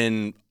he's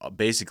been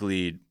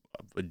basically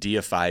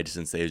deified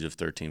since the age of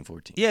 13,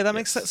 14. Yeah, that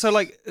makes sense. So,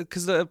 like,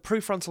 because the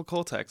prefrontal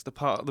cortex, the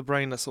part of the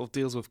brain that sort of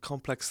deals with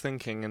complex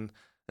thinking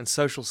and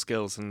social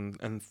skills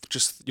and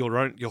just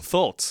your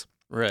thoughts,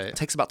 Right. it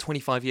takes about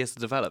 25 years to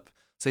develop.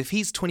 So if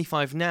he's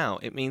 25 now,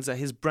 it means that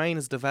his brain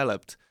has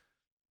developed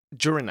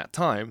during that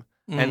time.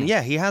 And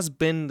yeah, he has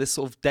been this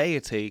sort of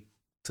deity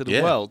to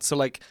the world. So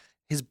like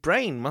his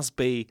brain must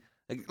be,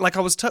 like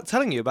I was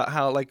telling you about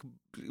how like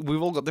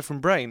we've all got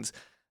different brains.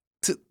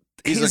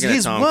 He's looking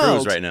at Tom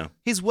Cruise right now.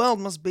 His world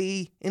must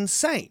be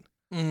insane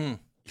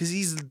because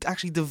he's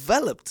actually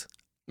developed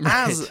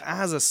as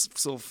a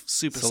sort of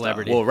superstar.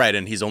 Celebrity. Well, right,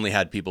 and he's only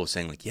had people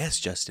saying like, "Yes,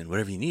 Justin,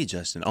 whatever you need,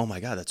 Justin. Oh my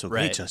God, that's so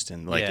great,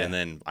 Justin." Like, and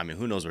then I mean,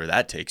 who knows where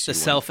that takes you? The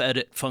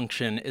self-edit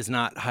function is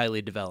not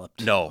highly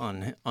developed.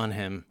 on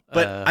him.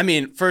 But I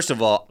mean, first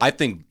of all, I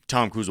think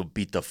Tom Cruise will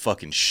beat the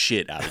fucking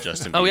shit out of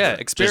Justin Bieber. Oh yeah,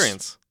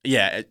 experience.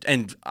 Yeah,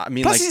 and I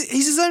mean, plus like,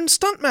 he's his own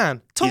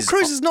stuntman. Tom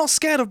Cruise is not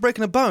scared of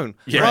breaking a bone.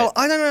 Yeah. Well,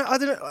 I don't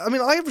know. I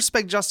mean, I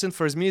respect Justin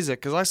for his music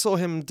because I saw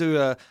him do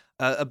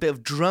a bit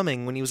of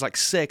drumming when he was like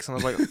 6, and I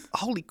was like,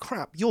 "Holy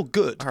crap, you're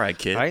good!" all right,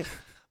 kid. Right?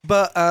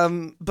 But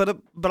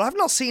I've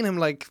not seen him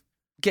like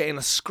get in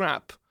a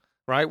scrap.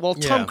 Right? Well,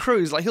 Tom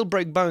Cruise, like he'll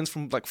break bones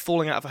from like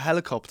falling out of a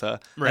helicopter,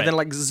 and then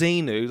like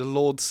Xenu, the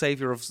Lord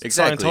Savior of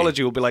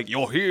Scientology, will be like,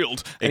 "You're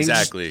healed." And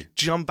Exactly. He just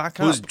jump back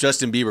Who's up.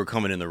 Justin Bieber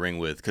coming in the ring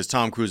with? Because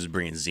Tom Cruise is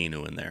bringing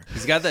Xenu in there.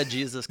 He's got that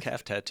Jesus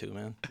calf tattoo,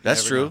 man.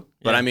 That's true.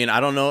 But I mean, I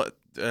don't know.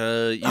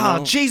 You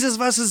know, Jesus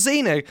versus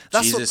Xenu.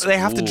 That's Jesus, what they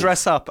have to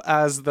dress up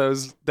as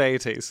those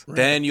deities.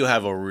 then you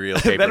have a real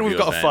pay-per-view Then we've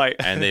got a event, fight.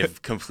 and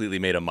they've completely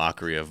made a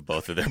mockery of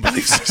both of their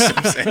belief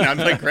systems. And I'm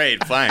like,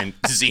 great, fine.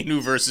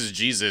 Xenu versus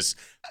Jesus,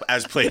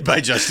 as played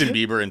by Justin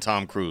Bieber and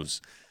Tom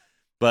Cruise.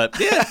 But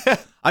yeah,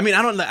 I mean,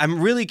 I don't know.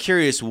 I'm really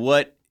curious.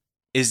 What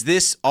is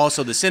this?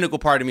 Also, the cynical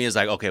part of me is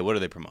like, okay, what are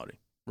they promoting?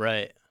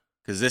 Right.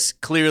 Because this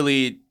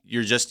clearly,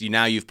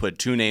 you've put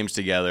two names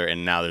together,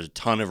 and now there's a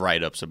ton of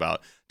write-ups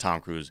about Tom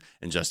Cruise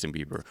and Justin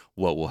Bieber.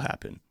 What will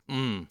happen?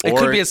 It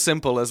could be as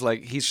simple as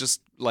like he's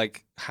just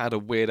like had a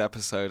weird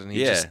episode, and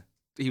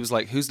he was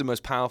like, "Who's the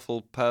most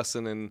powerful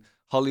person in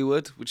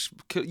Hollywood?" Which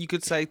you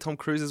could say Tom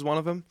Cruise is one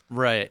of them,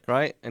 Right.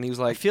 right? And he was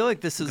I like, feel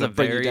like this is a gonna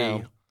bring you very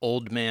down.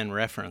 old man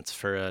reference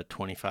for a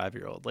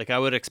 25-year-old. Like I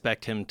would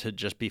expect him to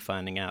just be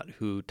finding out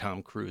who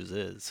Tom Cruise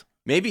is.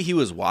 Maybe he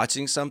was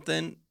watching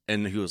something,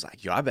 and he was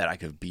like, "Yo, I bet I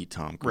could beat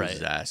Tom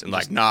Cruise's Right. ass." And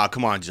like, "Nah,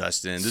 come on,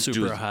 Justin. This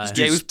Super high. dude's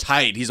Yeah, he was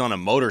tight. He's on a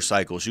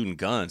motorcycle shooting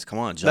guns. Come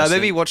on, "No, Justin."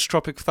 maybe watch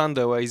Tropic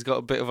Thunder, where he's got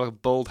a bit of a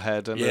bald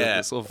head and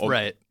a sort of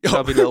Right.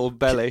 chubby little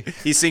belly."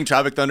 He's seeing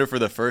Tropic Thunder for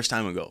the first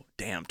time and go,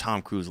 "Damn,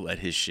 Tom Cruise let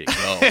his shit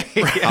go."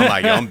 I'm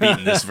like, "Yo, I'm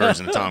beating this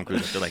version of Tom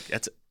Cruise." They're like,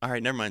 "That's all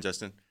right. Never mind,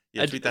 Justin.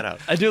 Yeah, tweet that out."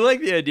 I do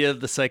like the idea of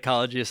the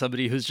psychology of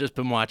somebody who's just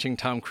been watching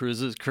Tom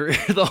Cruise's career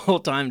the whole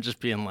time, just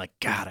being like,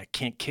 "God, I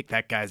can't kick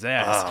that guy's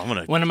ass.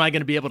 When am I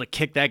going to be able to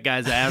kick that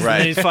guy's ass?" Right. And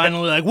then he's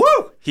finally like,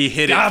 "Woo! He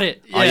hit Got it.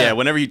 it. Oh Yeah. yeah.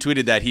 Whenever he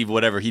tweeted that,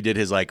 he did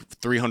his like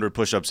 300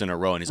 push-ups in a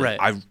row, and he's like,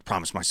 Right. "I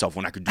promised myself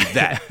when I could do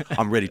that,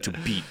 I'm ready to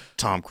beat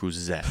Tom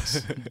Cruise's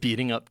ass."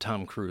 Beating up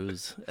Tom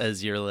Cruise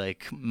as your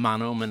like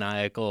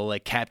monomaniacal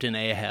like Captain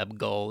Ahab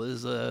goal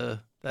is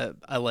that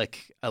I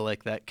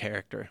like that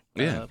character.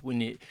 Yeah. We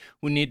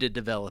need to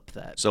develop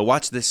that. So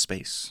watch this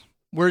space.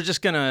 We're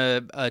just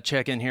gonna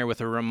check in here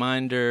with a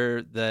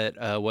reminder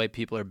that white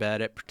people are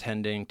bad at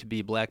pretending to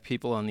be black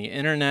people on the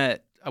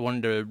internet. I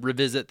wanted to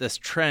revisit this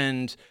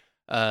trend.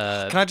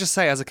 Can I just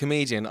say, as a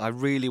comedian, I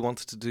really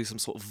wanted to do some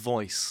sort of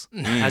voice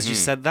as you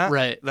said that.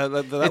 Right. That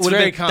It's would have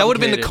very been the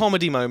complicated.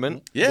 comedy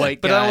moment. Yeah.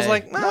 White But I was guy.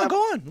 like, nah, go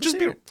on. just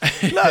Let's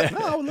be. hear it. No,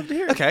 I would love to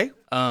hear it. Okay.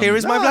 Here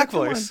is my black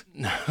come on. voice.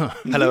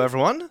 Hello,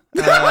 everyone.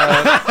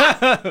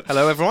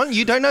 Hello, everyone.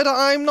 You don't know that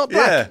I'm not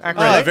black. Yeah.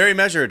 Accurately. Very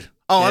measured.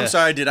 Oh, I'm Yeah.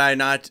 sorry. Did I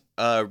not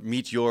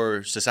meet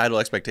your societal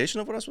expectation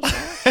of what I was supposed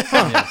to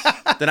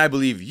say? Then I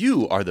believe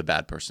you are the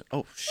bad person.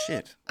 Oh,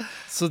 shit.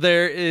 So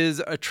there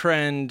is a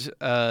trend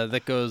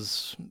that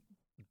goes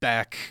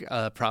back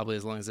probably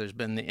as long as there's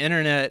been the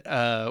internet,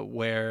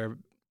 where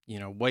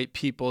white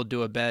people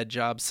do a bad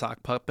job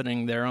sock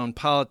puppeting their own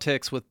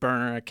politics with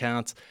burner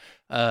accounts,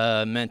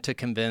 meant to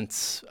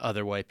convince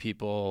other white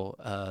people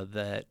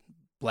that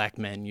black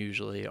men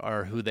usually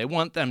are who they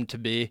want them to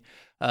be.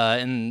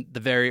 In the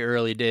very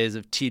early days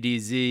of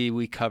TDZ,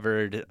 we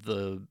covered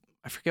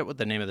I forget what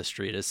the name of the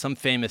street is, some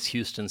famous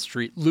Houston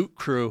street loot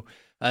crew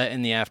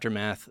in the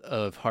aftermath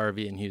of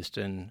Harvey in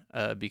Houston,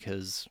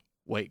 because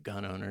white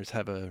gun owners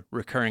have a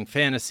recurring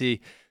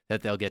fantasy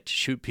that they'll get to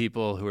shoot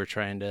people who are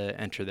trying to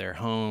enter their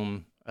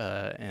home,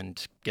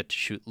 and get to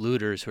shoot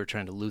looters who are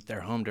trying to loot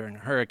their home during a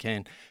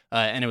hurricane.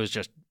 And it was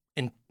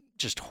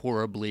just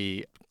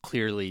horribly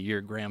clearly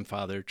your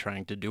grandfather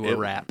trying to do a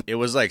rap. It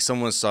was like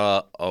someone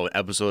saw an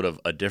episode of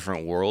A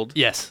Different World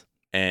Yes.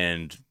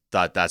 and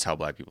thought that's how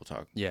black people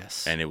talk.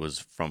 Yes. And it was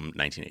from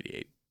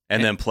 1988.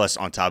 And then plus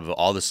on top of it,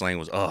 all the slang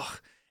was, ugh.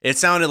 It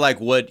sounded like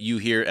what you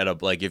hear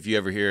at like if you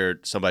ever hear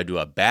somebody do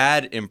a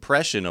bad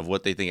impression of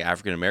what they think an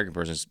African American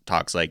person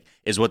talks like,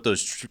 is what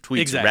those tweets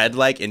Exactly. read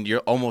like, and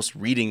you're almost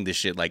reading the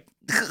shit like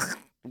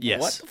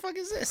Yes. What the fuck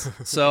is this?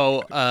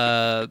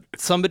 So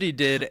somebody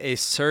did a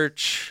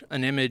search,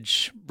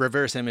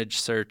 reverse image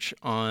search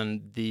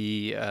on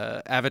the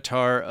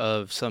avatar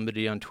of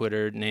somebody on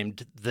Twitter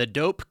named The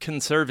Dope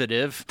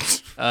Conservative.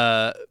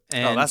 And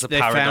that's a they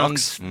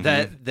paradox. found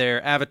that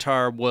their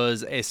avatar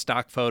was a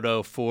stock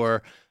photo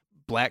for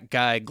black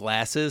guy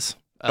glasses.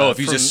 If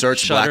you just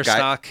search black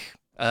guy?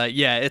 Shutterstock.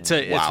 Yeah, it's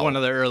one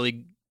of the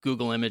early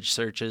Google image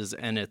searches,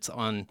 and it's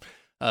on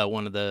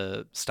one of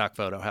the stock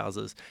photo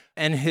houses.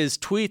 And his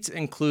tweets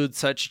include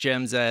such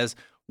gems as,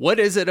 "What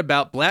is it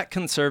about black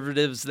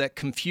conservatives that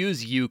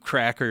confuse you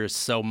crackers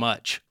so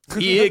much?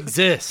 We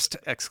exist!"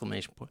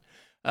 Exclamation point.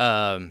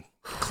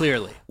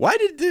 Clearly. Why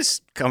did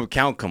this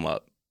account come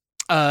up?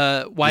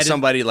 Why did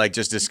somebody like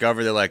just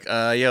discover? They're like,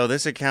 yo,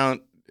 this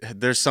account,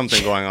 there's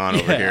something going on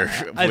over here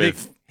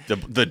with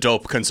the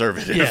dope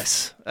conservative.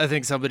 Yes. I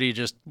think somebody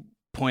just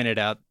pointed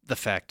out the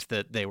fact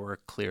that they were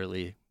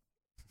clearly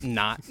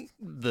not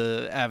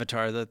the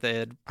avatar that they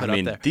had put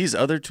up there. These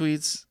other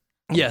tweets.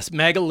 Yes,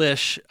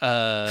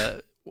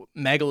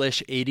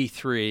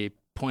 Magalish83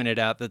 pointed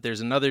out that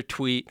there's another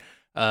tweet.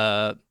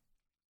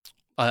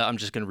 I'm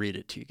just going to read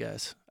it to you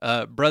guys.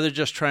 Brother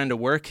just trying to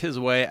work his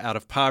way out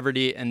of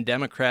poverty, and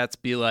Democrats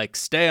be like,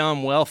 "Stay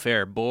on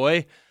welfare,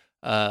 boy."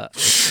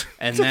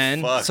 And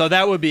then, so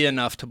that would be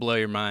enough to blow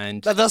your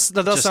mind. That does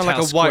sound like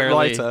a white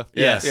writer.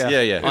 Yes,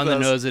 yeah. On the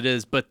nose it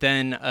is. But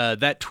then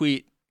that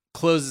tweet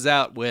closes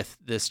out with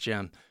this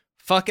gem: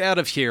 "Fuck out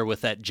of here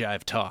with that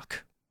jive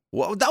talk."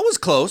 Well, that was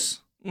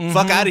close. Mm-hmm.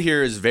 Fuck out of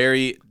here is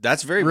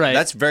that's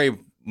very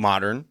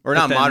modern. Or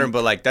not modern,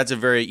 but like that's a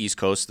very East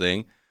Coast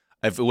thing.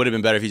 If it would have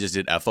been better if he just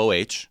did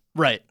FOH.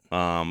 Right.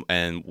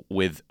 And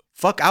with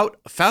fuck out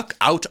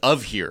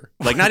of here.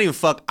 Like not even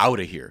fuck out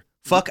of here.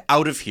 Fuck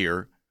out of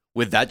here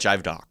with that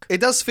jive doc.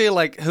 It does feel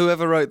like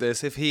whoever wrote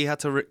this, if he had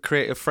to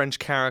create a French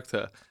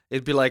character,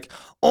 it'd be like,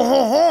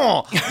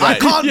 oh, I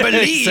can't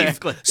believe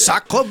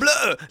sacre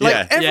bleu.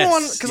 Like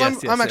everyone,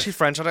 because I'm actually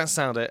French, I don't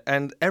sound it.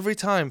 And every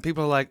time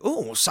people are like,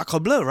 oh, sacre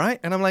bleu, right?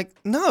 And I'm like,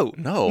 no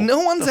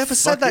one's ever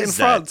said that in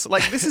France.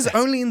 Like this is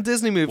only in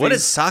Disney movies. What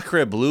does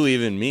sacre bleu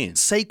even mean?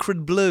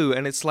 Sacred blue,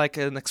 and it's like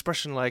an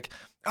expression like,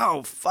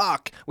 oh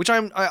fuck, which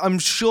I'm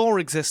sure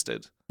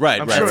existed. Right,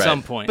 at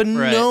some point. But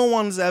no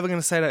one's ever going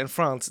to say that in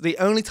France. The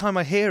only time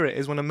I hear it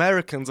is when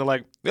Americans are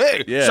like,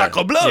 hey,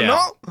 sacre bleu,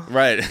 no?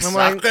 Right.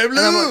 Sacre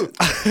bleu.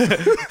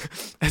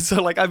 And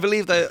so, like, I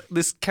believe that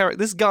this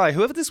guy,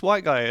 whoever this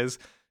white guy is,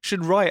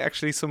 should write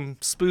actually some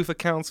spoof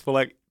accounts for,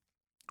 like,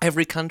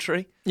 every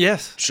country.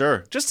 Yes.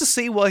 Sure. Just to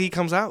see what he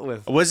comes out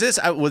with. Was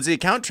the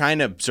account trying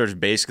to sort of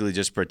basically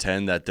just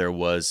pretend that there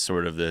was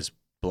sort of this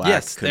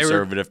black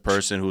conservative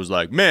person who was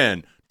like,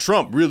 man,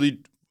 Trump really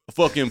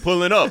fucking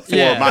pulling up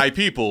for my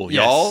people,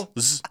 y'all.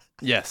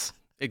 Yes,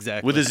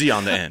 exactly. With a Z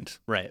on the end.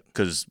 Right.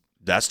 Because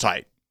that's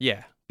tight.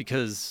 Yeah,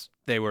 because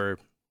they were,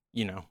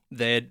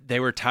 they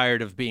were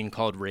tired of being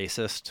called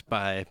racist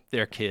by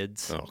their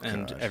kids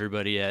and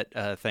everybody at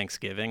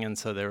Thanksgiving, and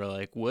so they were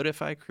like, what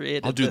if I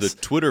created I'll do the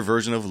Twitter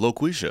version of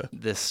Loquisha.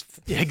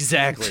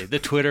 Exactly, the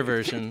Twitter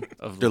version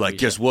of They're Loquisha. like,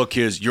 guess what,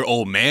 kids? Your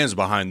old man's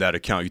behind that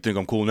account. You think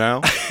I'm cool now?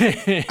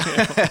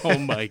 Oh,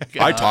 my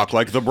God. I talk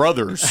like the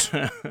brothers.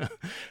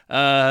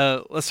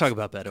 Let's talk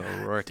about Beto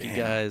O'Rourke,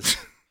 guys.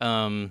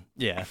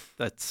 Yeah,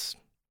 that's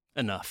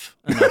enough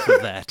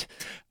of that.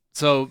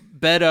 So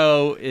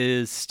Beto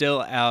is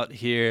still out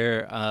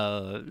here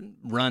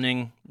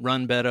running.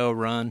 Run, Beto,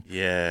 run.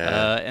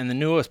 Yeah. And the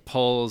newest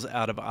polls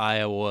out of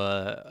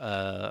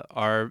Iowa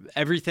are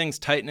everything's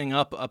tightening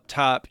up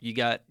top. You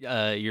got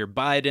your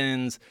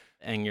Bidens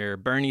and your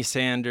Bernie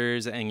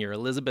Sanders and your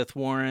Elizabeth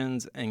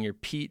Warrens and your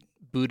Pete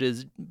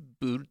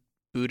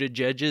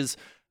Buttigieg's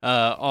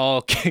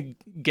all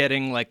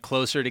getting like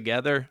closer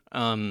together.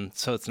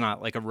 So it's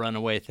not like a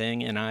runaway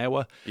thing in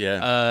Iowa.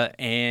 Yeah.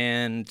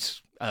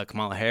 And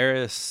Kamala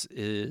Harris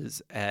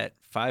is at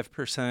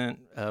 5%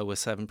 with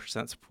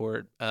 7%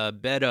 support.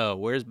 Beto,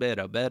 where's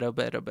Beto?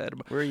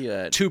 Beto. Where are you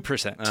at?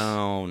 2%.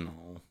 Oh,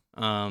 no.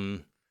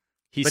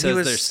 He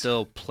says there's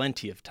still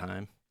plenty of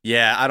time.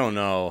 Yeah, I don't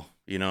know.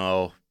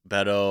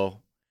 Beto,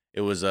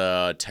 it was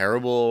a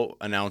terrible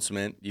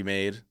announcement you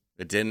made.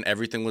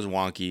 Everything was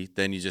wonky.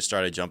 Then you just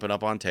started jumping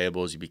up on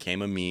tables. You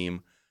became a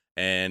meme.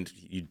 And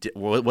you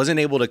wasn't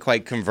able to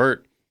quite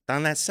convert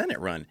on that Senate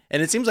run.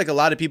 And it seems like a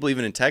lot of people,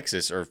 even in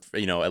Texas, or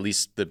at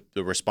least the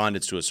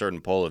respondents to a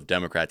certain poll of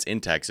Democrats in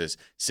Texas,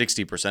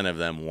 60% of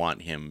them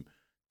want him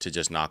to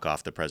just knock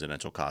off the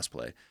presidential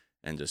cosplay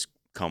and just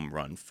come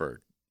run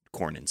for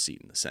Cornyn's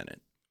seat in the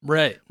Senate.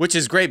 Right. Which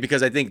is great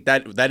because I think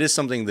that is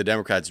something the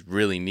Democrats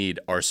really need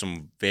are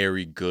some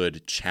very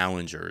good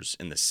challengers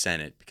in the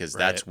Senate because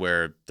that's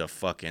where the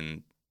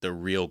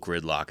real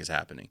gridlock is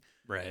happening.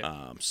 Right.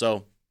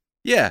 So,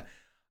 yeah.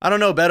 I don't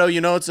know, Beto.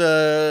 It's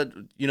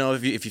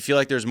if you feel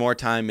like there's more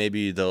time,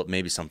 maybe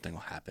something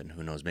will happen.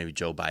 Who knows? Maybe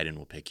Joe Biden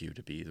will pick you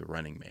to be the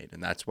running mate,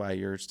 and that's why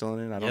you're still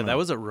in it. I don't know. That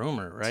was a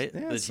rumor, right?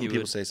 Yeah, that some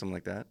people say something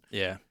like that.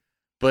 Yeah,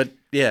 but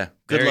yeah,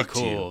 good luck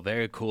to you.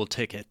 Very cool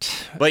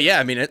ticket. But yeah,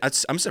 I mean,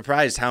 I'm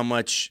surprised how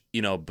much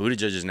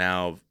Buttigieg is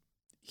now.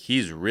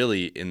 he's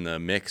really in the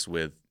mix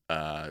with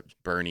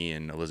Bernie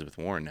and Elizabeth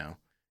Warren now,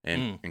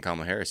 and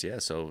Kamala Harris. Yeah,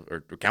 so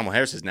or Kamala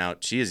Harris is now,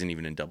 she isn't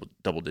even in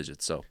double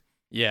digits. So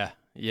yeah,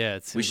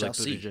 it seems we shall like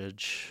see.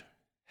 Buttigieg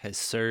has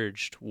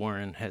surged.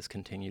 Warren has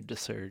continued to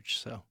surge.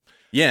 So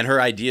yeah, and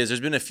her ideas.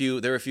 There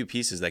were a few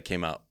pieces that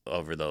came out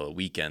over the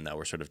weekend that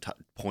were sort of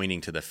pointing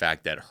to the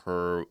fact that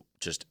her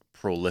just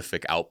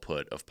prolific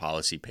output of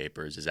policy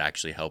papers is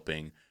actually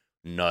helping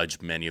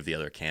nudge many of the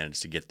other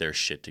candidates to get their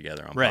shit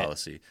together on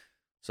policy.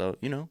 So,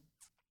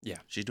 yeah,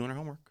 she's doing her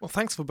homework. Well,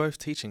 thanks for both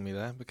teaching me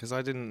there, because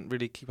I didn't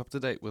really keep up to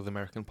date with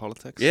American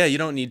politics. Yeah, you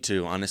don't need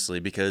to, honestly,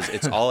 because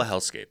it's all a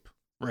hellscape.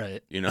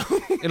 Right. In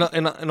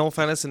all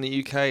fairness, in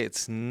the UK,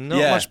 it's not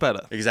much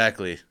better.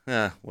 Exactly.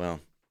 Well.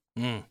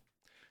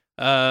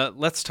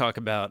 Let's talk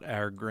about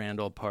our grand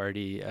old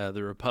party,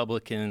 the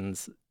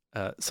Republicans.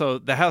 So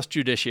the House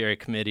Judiciary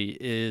Committee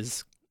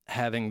is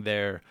having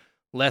their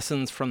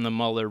Lessons from the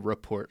Mueller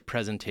report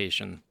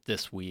presentation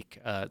this week.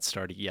 It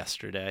started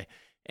yesterday.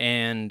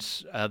 And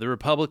the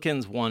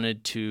Republicans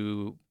wanted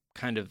to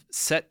kind of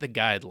set the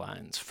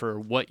guidelines for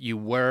what you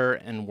were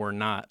and were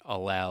not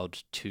allowed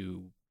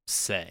to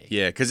say.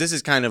 Yeah, because this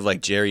is kind of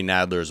like Jerry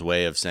Nadler's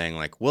way of saying,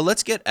 like, well,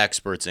 let's get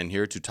experts in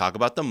here to talk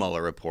about the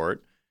Mueller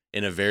report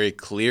in a very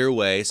clear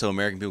way so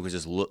American people can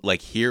just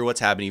hear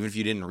what's happening, even if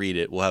you didn't read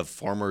it. We'll have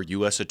former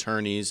U.S.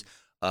 attorneys,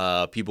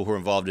 people who are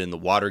involved in the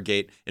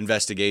Watergate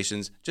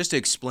investigations, just to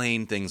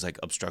explain things like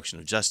obstruction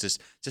of justice,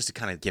 just to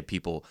kind of get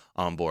people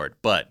on board.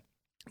 But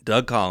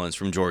Doug Collins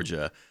from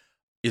Georgia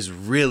is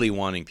really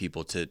wanting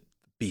people to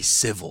be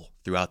civil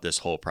throughout this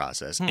whole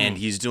process. And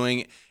he's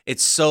doing,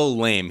 it's so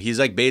lame. He's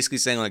like basically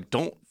saying, like,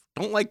 don't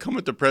like come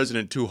at the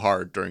president too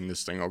hard during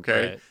this thing,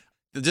 okay? Right.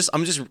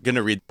 I'm just going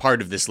to read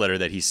part of this letter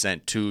that he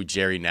sent to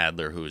Jerry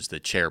Nadler, who is the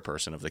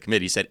chairperson of the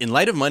committee. He said, in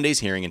light of Monday's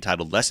hearing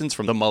entitled Lessons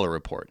from the Mueller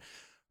Report,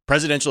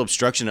 Presidential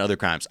Obstruction and Other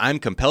Crimes, I'm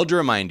compelled to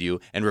remind you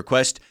and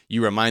request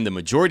you remind the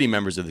majority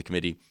members of the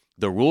committee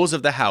the rules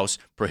of the House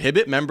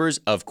prohibit members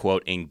of,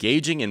 quote,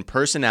 engaging in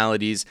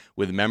personalities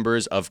with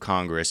members of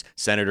Congress,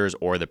 senators,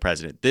 or the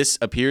president. This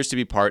appears to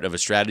be part of a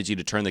strategy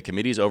to turn the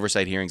committee's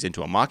oversight hearings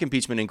into a mock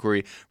impeachment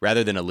inquiry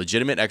rather than a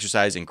legitimate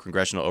exercise in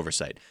congressional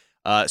oversight.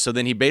 So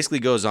then he basically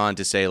goes on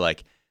to say,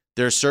 like,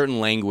 there's certain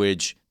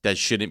language that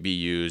shouldn't be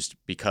used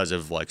because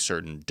of, like,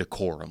 certain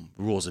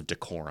rules of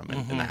decorum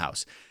in the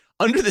House.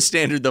 Under the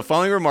standard, the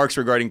following remarks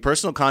regarding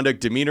personal conduct,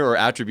 demeanor, or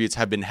attributes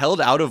have been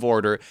held out of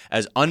order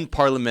as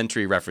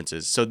unparliamentary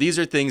references. So these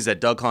are things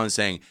that Doug Collins is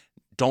saying,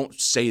 don't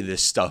say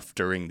this stuff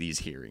during these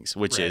hearings,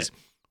 which is,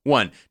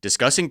 1,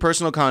 discussing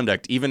personal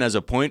conduct even as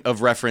a point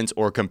of reference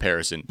or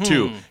comparison.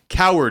 2,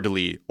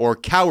 cowardly or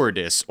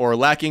cowardice or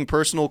lacking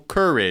personal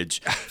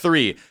courage.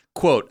 3,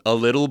 quote, a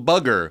little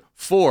bugger.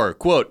 4,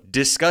 quote,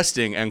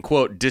 disgusting and,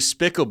 quote,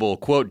 despicable,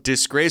 quote,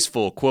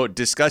 disgraceful, quote,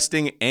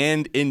 disgusting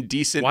and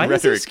indecent rhetoric. Why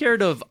is he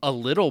scared of a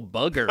little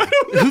bugger?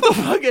 Who the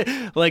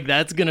fuck? Like,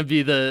 that's going to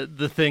be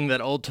the thing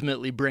that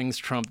ultimately brings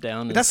Trump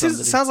down. That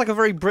sounds like a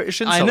very British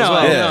insult. I know. As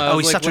well. Yeah. Oh,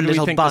 he's such a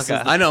little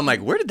bugger. I know. I'm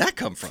like, where did that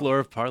come from? Floor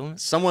of Parliament?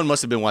 Someone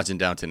must have been watching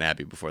Downton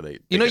Abbey before they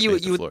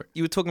you floor.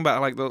 You were talking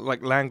about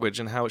like language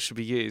and how it should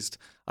be used.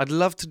 I'd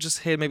love to just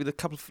hear maybe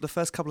the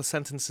first couple of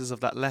sentences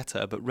of that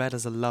letter, but read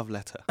as a love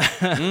letter.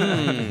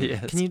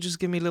 Yes. Can you just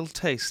give me a little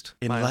taste?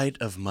 In light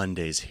of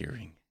Monday's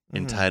hearing,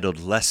 entitled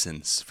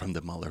Lessons from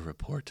the Mueller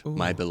Report,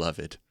 my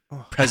beloved,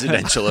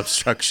 presidential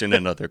obstruction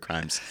and other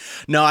crimes.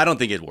 No, I don't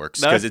think it works,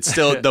 because it's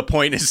still, the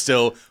point is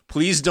still,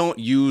 please don't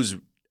use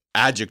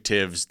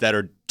adjectives that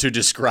are to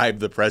describe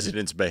the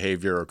president's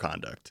behavior or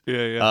conduct.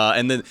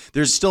 And then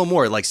there's still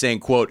more, like saying,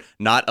 quote,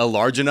 not a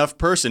large enough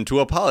person to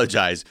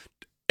apologize,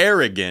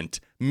 arrogant,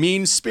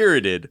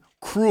 mean-spirited,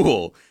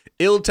 cruel,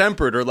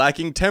 ill-tempered or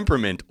lacking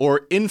temperament,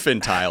 or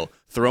infantile,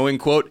 throwing,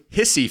 quote,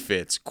 hissy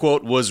fits,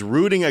 quote, was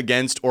rooting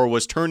against or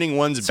was turning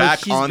one's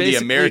back on the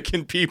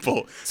American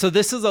people. So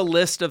this is a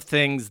list of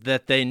things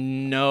that they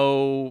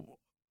know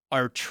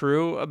are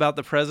true about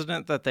the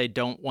president that they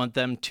don't want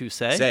them to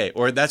say?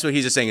 Or that's what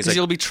he's just saying. It's like,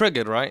 you'll be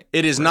triggered, right?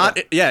 It is not,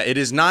 it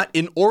is not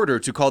in order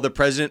to call the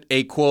president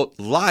a, quote,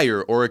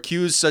 liar or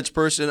accuse such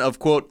person of,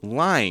 quote,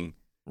 lying.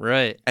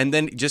 Right. And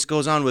then just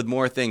goes on with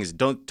more things.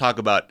 Don't talk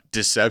about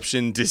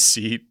deception,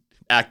 deceit,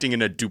 acting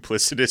in a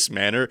duplicitous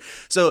manner.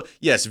 So,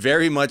 yes,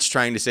 very much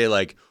trying to say,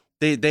 like,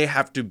 they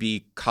have to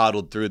be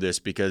coddled through this,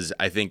 because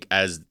I think,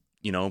 as,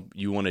 you know,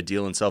 you want to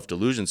deal in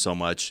self-delusion so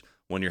much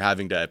when you're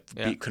having to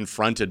be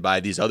confronted by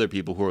these other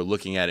people who are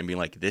looking at it and being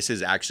like, this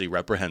is actually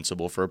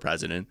reprehensible for a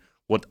president.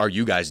 What are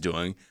you guys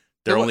doing?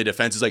 Their only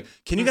defense is like,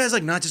 can you guys,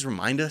 like, not just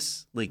remind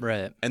us? Like,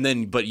 right. And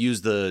then, but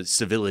use the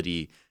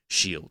civility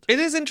shield. It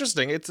is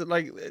interesting. It's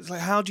like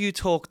how do you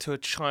talk to a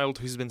child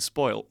who's been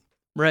spoiled?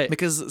 Right.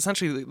 Because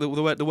essentially the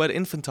word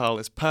infantile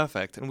is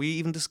perfect, and we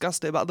even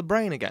discussed it about the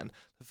brain again.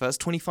 The first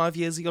 25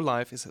 years of your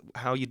life is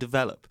how you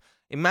develop.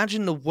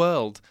 Imagine the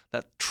world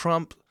that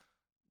Trump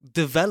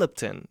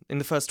developed in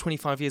the first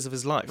 25 years of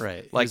his life.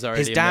 Right. Like,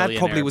 his dad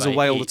probably was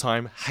away all the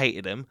time,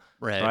 hated him.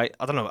 Right.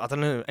 I don't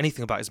know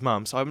anything about his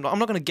mum, so I'm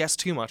not going to guess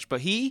too much,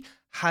 but he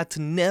had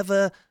to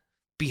never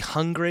be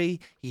hungry.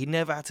 He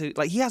never had to,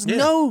 he has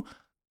no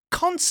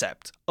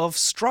concept of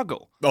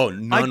struggle. Oh,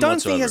 none I don't whatsoever.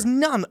 think he has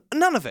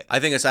none of it. I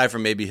think aside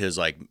from maybe his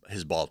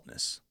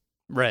baldness.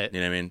 Right.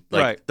 You know what I mean?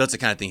 Right. That's the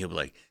kind of thing he'll be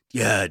like,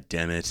 yeah,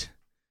 damn it.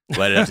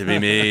 Why did it have to be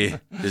me?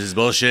 This is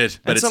bullshit.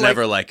 But And it's so,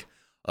 never like,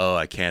 oh,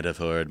 I can't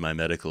afford my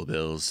medical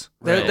bills.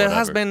 There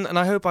has whatever. been, and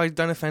I hope I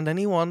don't offend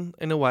anyone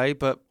in a way,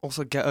 but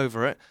also get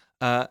over it,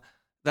 that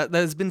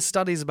there's been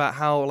studies about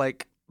how,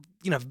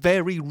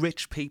 very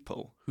rich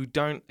people who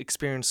don't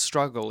experience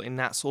struggle in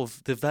that sort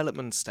of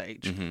development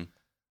stage,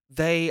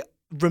 they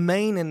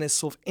remain in this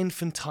sort of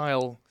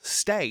infantile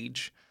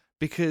stage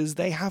because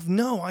they have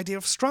no idea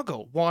of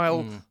struggle,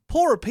 while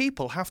poorer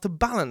people have to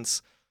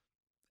balance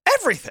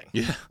everything.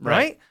 Yeah.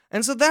 Right?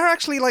 And so they're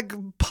actually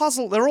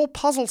they're all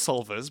puzzle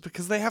solvers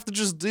because they have to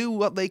just do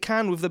what they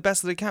can with the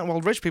best that they can,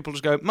 while rich people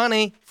just go,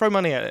 money, throw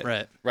money at it.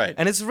 Right. Right.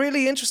 And it's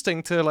really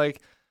interesting to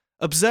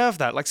observe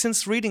that.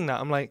 Since reading that,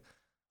 I'm like,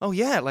 oh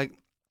yeah,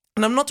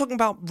 and I'm not talking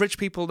about rich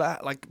people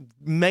that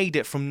made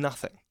it from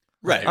nothing.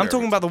 Right. I'm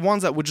talking about the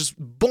ones that were just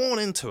born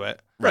into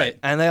it. Right.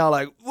 And they are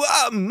like,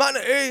 wow, money.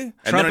 And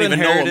Trump they don't even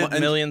know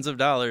inherited millions of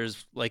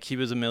dollars. He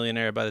was a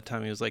millionaire by the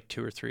time he was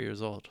 2 or 3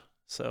 years old.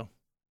 So.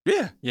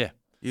 Yeah. Yeah.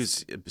 He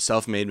was a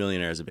self-made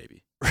millionaire as a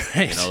baby.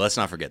 Right. Let's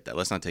not forget that.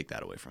 Let's not take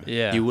that away from him.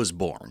 Yeah. He was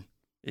born.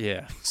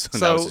 Yeah. So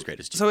that was his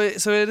greatest achievement.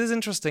 So it is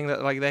interesting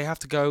that they have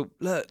to go,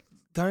 look,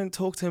 don't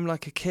talk to him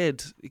like a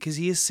kid because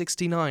he is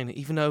 69,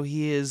 even though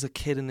he is a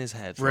kid in his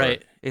head.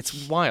 Right.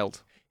 It's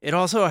wild. It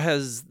also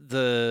has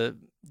the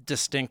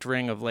distinct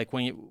ring of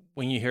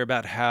when you hear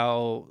about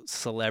how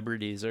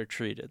celebrities are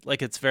treated.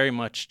 It's very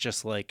much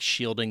just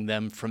shielding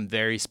them from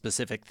very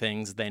specific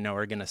things they know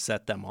are going to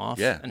set them off.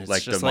 Yeah. And it's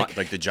Like just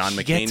the John he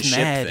McCain gets ship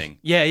mad. thing.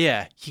 Yeah,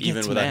 yeah. He Even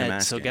gets without him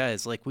mad. So asking.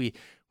 guys,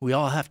 we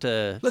all have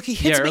to Look, he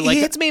hits me.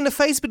 He hits me in the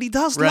face, but he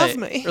does love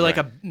me. Or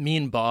a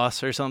mean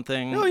boss or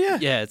something. Oh, yeah.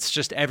 Yeah, it's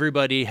just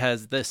everybody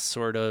has this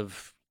sort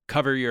of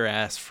cover your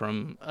ass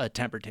from a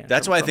temper tantrum.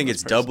 That's why I from think this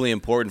it's person. doubly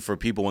important for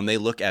people when they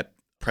look at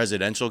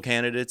presidential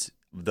candidates.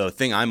 The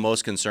thing I'm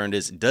most concerned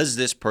is, does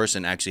this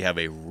person actually have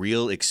a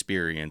real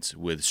experience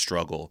with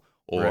struggle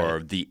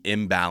or the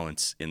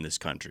imbalance in this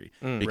country?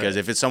 Because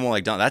if it's someone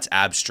like Donald, that's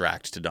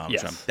abstract to Donald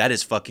Yes. Trump. That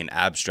is fucking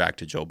abstract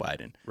to Joe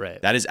Biden.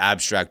 Right. That is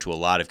abstract to a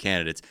lot of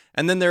candidates.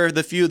 And then there are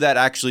the few that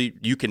actually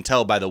you can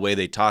tell by the way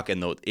they talk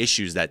and the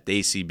issues that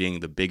they see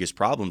being the biggest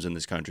problems in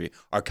this country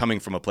are coming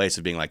from a place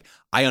of being like,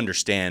 I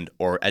understand,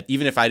 or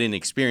even if I didn't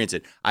experience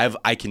it,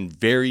 I can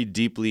very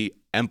deeply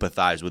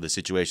empathize with the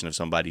situation of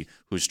somebody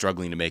who's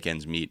struggling to make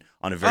ends meet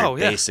on a very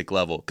basic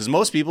level. Because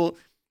most people,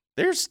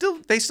 they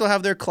still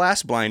have their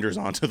class blinders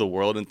onto the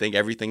world and think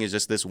everything is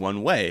just this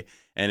one way.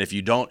 And if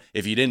you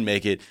didn't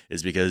make it,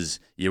 it's because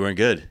you weren't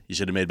good. You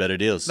should have made better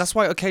deals. That's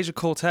why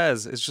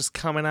Ocasio-Cortez is just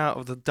coming out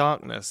of the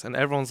darkness, and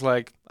everyone's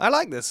like, I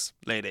like this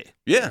lady.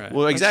 Yeah, Right.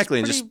 well, exactly.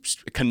 And pretty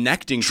just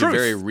connecting truth. to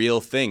very real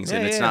things. Yeah,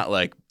 and it's yeah. not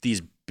like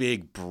these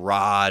big,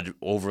 broad,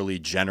 overly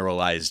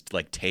generalized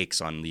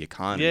takes on the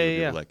economy. Yeah, where yeah,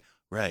 people yeah. are like,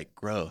 right,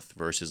 growth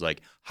versus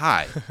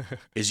hi,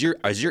 is your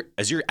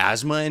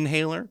asthma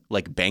inhaler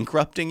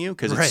bankrupting you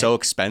because it's so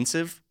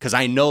expensive? Because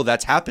I know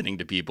that's happening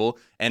to people,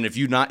 and if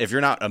you're not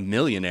a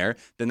millionaire,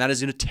 then that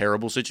is in a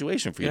terrible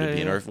situation for you to be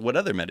in, or what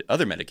other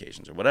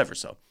medications or whatever.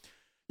 So,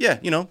 yeah,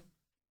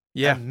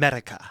 Yeah.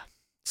 Medica.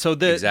 So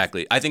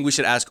exactly. I think we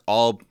should ask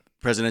all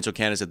presidential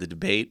candidates at the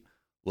debate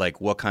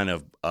what kind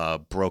of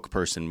broke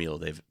person meal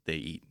they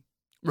eat.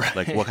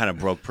 Right. What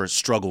kind of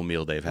struggle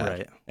meal they've had.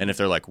 Right. And if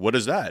they're like, what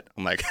is that?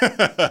 I'm like,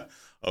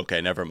 okay,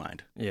 never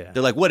mind. Yeah.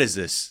 They're like, what is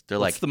this? They're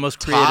What's like, the most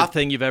creative top-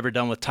 thing you've ever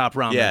done with Top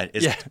Ramen?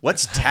 Yeah,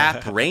 what's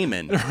Tap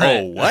Raymond?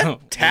 Right. Oh, what?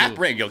 Oh, Tap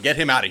Raymond? Yo, get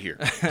him out of here.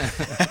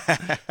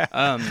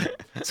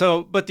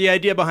 But the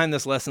idea behind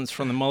this lessons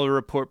from the Mueller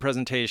report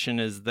presentation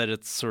is that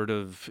it's sort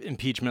of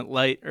impeachment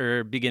light,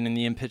 or beginning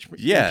the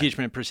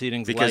impeachment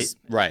proceedings Because,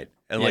 light. right.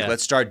 And Yeah.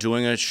 let's start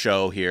doing a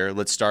show here.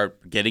 Let's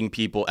start getting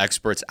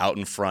experts out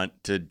in front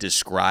to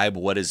describe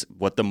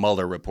what the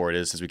Mueller report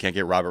is, since we can't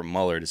get Robert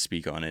Mueller to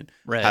speak on it.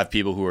 Right. Have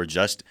people who have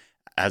just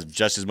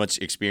as much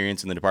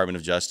experience in the Department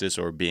of Justice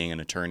or being an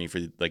attorney for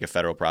a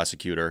federal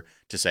prosecutor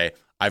to say,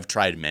 I've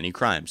tried many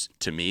crimes.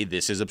 To me,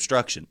 this is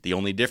obstruction. The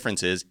only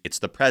difference is it's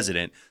the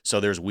president, so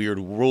there's weird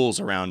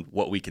rules around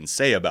what we can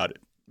say about it.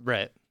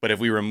 Right. But if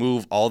we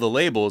remove all the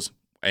labels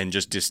and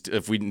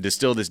if we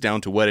distill this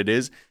down to what it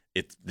is,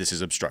 this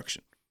is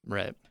obstruction.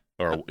 Right.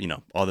 Or,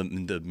 all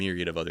the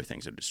myriad of other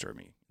things that disturb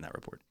me in that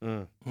report.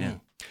 Yeah.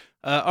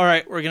 All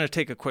right. We're going to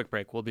take a quick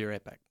break. We'll be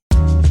right back.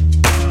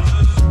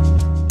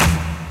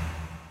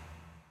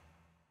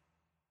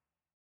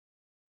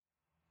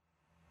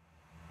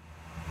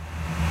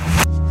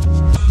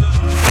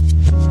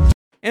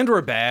 And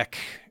we're back.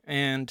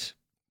 And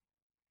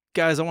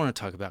guys, I want to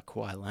talk about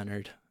Kawhi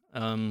Leonard.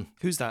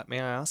 Who's that,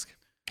 may I ask?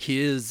 He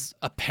is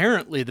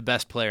apparently the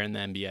best player in the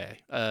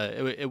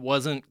NBA. It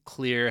wasn't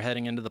clear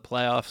heading into the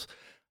playoffs,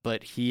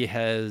 but he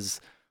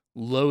has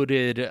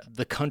loaded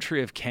the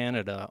country of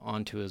Canada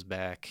onto his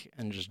back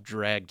and just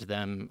dragged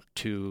them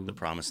to The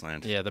promised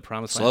land. the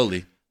promised land.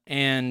 Slowly.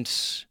 And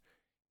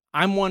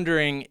I'm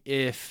wondering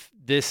if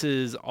this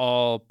is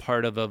all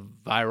part of a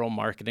viral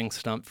marketing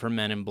stunt for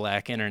Men in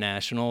Black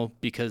International,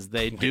 because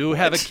they do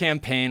have a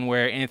campaign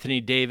where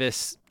Anthony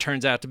Davis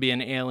turns out to be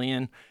an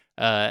alien,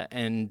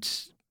 and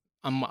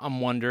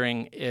I'm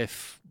wondering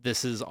if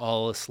this is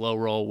all a slow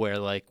roll where,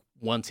 like,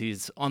 once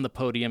he's on the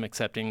podium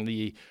accepting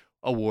the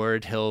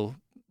award, he'll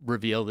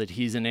reveal that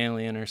he's an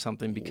alien or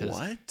something. Because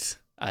what?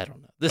 I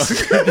don't know. This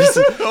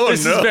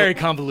is very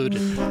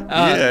convoluted.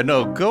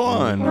 No, go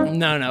on.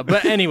 No.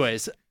 But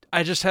anyways,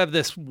 I just have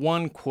this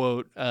one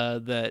quote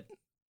that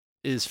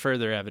is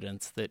further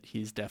evidence that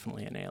he's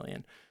definitely an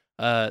alien.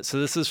 So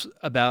this is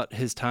about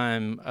his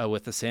time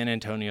with the San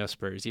Antonio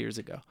Spurs years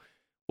ago.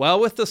 While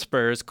with the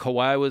Spurs,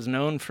 Kawhi was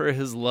known for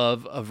his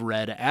love of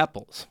red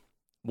apples.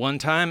 One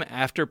time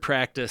after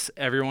practice,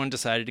 everyone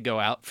decided to go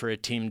out for a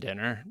team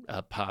dinner.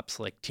 Pop's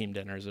like, team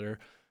dinners are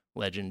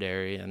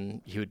legendary,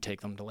 and he would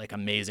take them to like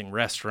amazing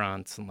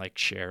restaurants and like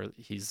share.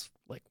 He's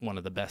like one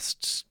of the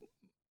best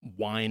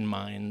wine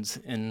minds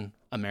in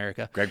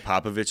America. Greg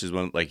Popovich is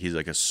one, like, he's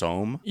like a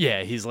Somme.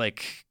 Yeah, he's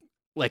like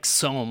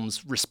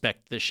Soames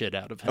respect the shit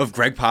out of him. Of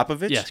Greg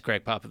Popovich? Yes,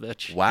 Greg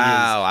Popovich.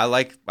 Wow, I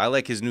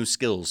like his new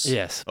skills.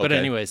 Yes, but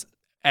anyways,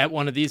 at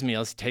one of these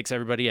meals, he takes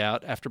everybody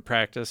out after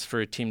practice for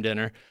a team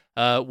dinner.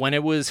 When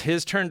it was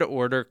his turn to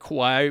order,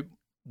 Kawhi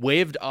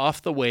waved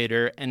off the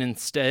waiter and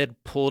instead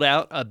pulled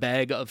out a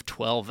bag of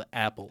 12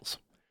 apples.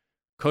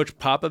 Coach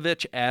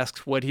Popovich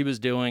asked what he was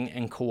doing,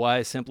 and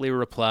Kawhi simply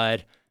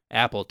replied,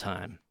 "Apple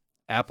time,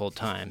 apple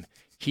time."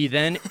 He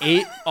then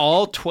ate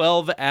all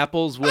 12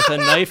 apples with a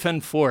knife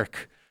and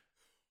fork.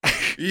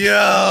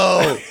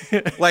 Yo,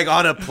 like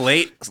on a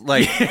plate,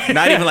 like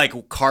not even like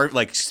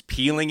like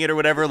peeling it or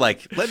whatever.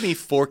 Like, let me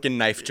fork and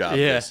knife job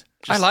this.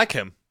 I like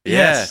him.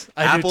 Yes,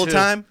 I do apple too.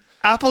 time.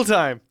 Apple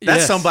time. That's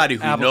Yes, somebody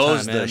who apple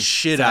knows time, the man.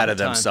 shit It's out apple of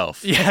time.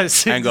 themselves.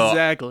 Yes, And go,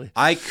 exactly.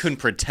 I can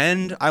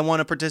pretend I want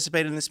to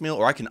participate in this meal,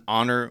 or I can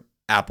honor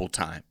apple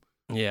time.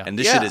 Yeah. And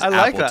this shit is I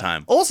like apple that.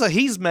 time. Also,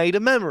 he's made a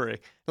memory.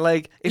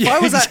 Like, if I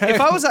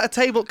was at a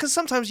table, because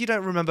sometimes you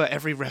don't remember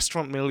every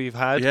restaurant meal you've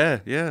had.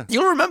 Yeah.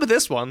 You'll remember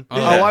this one.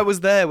 Yeah. Oh, I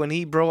was there when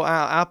he brought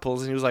out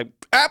apples, and he was like,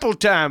 "Apple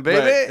time, baby."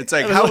 Right. It's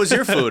like, how was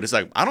your food? It's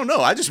like, I don't know.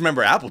 I just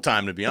remember apple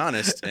time, to be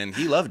honest, and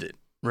he loved it.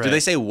 Right. Do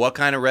they say what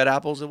kind of red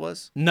apples it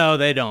was? No,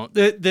 they don't.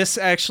 This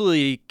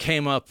actually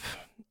came up.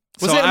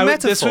 Was it a This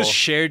metaphor? was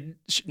shared.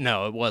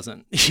 No, it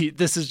wasn't.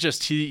 This is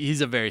just he's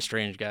a very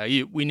strange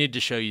guy. We need to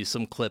show you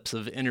some clips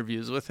of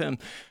interviews with him.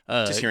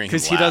 Just hearing him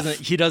because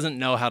he doesn't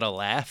know how to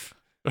laugh.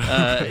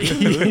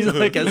 He's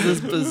like has this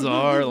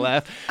bizarre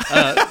laugh.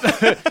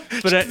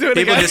 But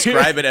People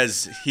describe it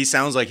as he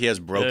sounds like he has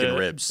broken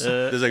ribs.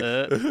 There's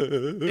like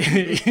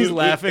he's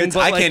laughing, but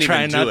I like can't even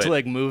trying do not it. to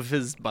like move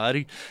his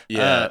body.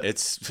 yeah,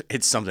 it's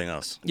something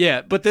else.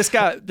 Yeah, but this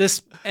guy,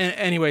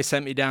 anyway,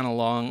 sent me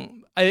down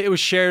it was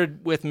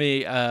shared with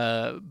me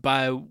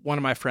by one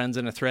of my friends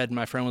in a thread, and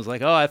my friend was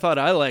like, "Oh, I thought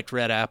I liked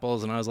red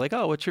apples," and I was like,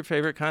 "Oh, what's your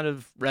favorite kind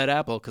of red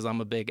apple?" Because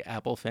I'm a big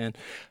apple fan,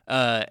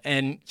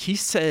 and he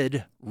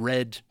said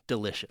red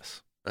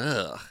delicious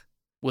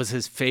was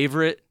his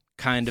favorite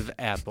kind of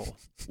apple,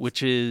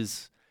 which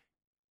is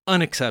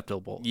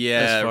unacceptable. Yeah,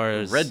 as far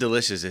as red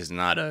delicious is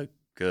not a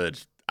good.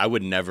 I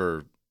would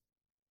never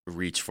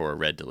reach for a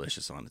red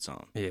delicious on its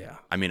own. Yeah,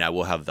 I mean, I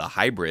will have the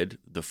hybrid,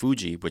 the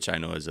Fuji, which I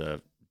know is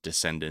a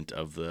descendant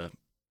of the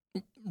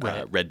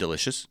red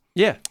delicious.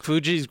 yeah,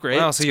 Fuji's great.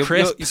 Wow, so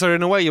crisp. so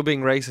in a way, you're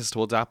being racist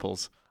towards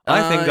apples.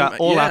 I think that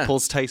all yeah.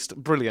 apples taste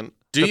brilliant.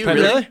 Do you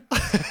really?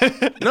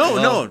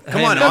 No. Come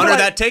hey, on, man. honor but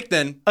that take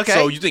then. Okay.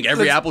 So you think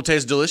every Let's- apple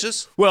tastes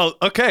delicious? Well,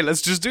 okay,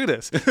 let's just do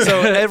this.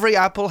 So every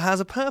apple has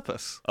a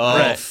purpose. Oh,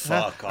 Right.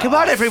 fuck off. Come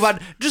on, everyone,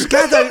 just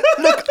gather.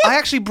 Look, I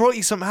actually brought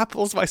you some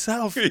apples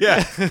myself.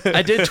 Yeah.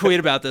 I did tweet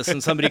about this,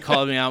 and somebody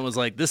called me out and was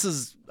like, "This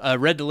is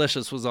Red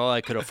Delicious was all I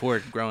could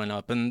afford growing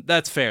up," and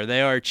that's fair.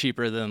 They are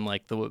cheaper than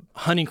like the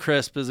Honey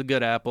Crisp is a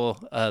good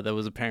apple that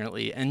was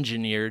apparently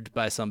engineered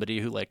by somebody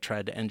who like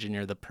tried to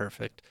engineer the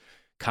perfect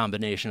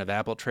combination of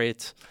apple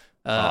traits.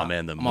 Oh,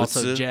 man, the I'm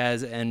also Mutsu?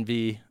 Jazz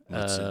Envy,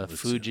 Mutsu.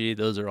 Fuji.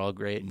 Those are all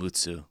great.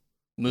 Mutsu.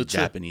 Mutsu,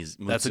 Japanese.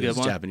 That's a Mutsu good is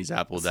one. Japanese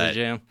apple That's the that.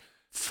 jam.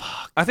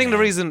 Fuck. I think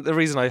man. the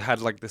reason I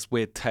had like this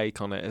weird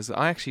take on it is that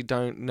I actually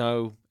don't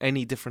know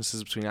any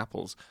differences between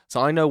apples. So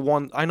I know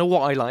what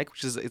I like,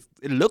 which is it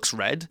looks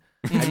red,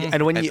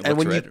 and when And you it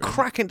looks red, right?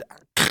 crack it,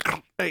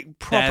 it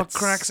proper That's-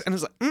 cracks, and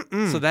it's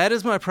like So that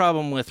is my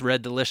problem with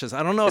Red Delicious.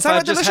 I don't know Is if that I've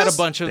Red just had a Delicious?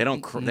 bunch of. They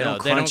don't no,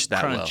 crunch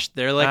that well.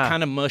 They're like Ah.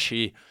 kind of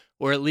mushy,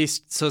 or at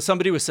least. So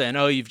somebody was saying,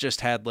 "Oh, you've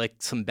just had like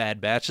some bad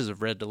batches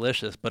of Red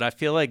Delicious," but I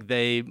feel like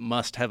they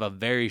must have a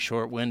very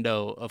short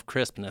window of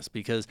crispness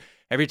because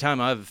every time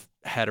I've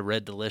had a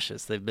Red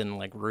Delicious, they've been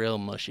like real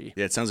mushy.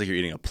 Yeah, it sounds like you're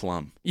eating a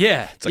plum.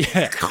 Yeah, like-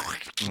 yeah.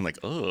 I'm like,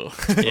 oh,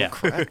 Yeah.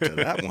 crack to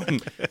that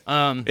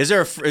one. Is there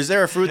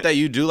a fruit that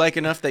you do like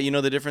enough that you know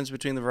the difference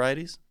between the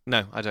varieties?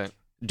 no, I don't.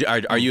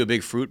 Are you a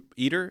big fruit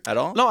eater at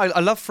all? No,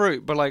 I love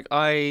fruit, but like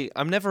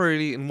I'm never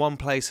really in one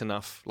place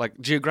enough, like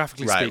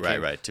geographically Right,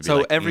 speaking. right, to be So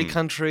like, every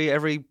country,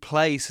 every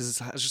place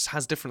just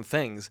has different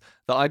things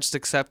that I just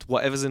accept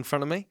whatever's in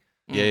front of me.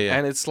 Yeah.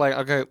 And it's like,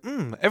 I go,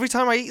 every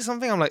time I eat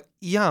something, I'm like,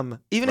 yum.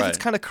 Even if it's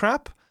kind of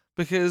crap,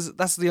 because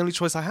that's the only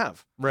choice I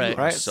have. Right.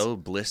 I'm so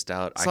blissed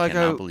out. So I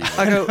cannot believe it.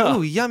 I go,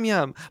 ooh, yum,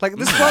 yum. Like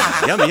this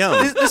one. Yum,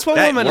 yum. This one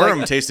that woman.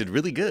 worm tasted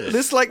really good.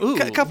 This like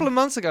a couple of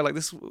months ago, like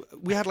this,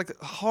 we had like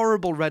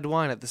horrible red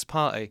wine at this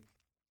party.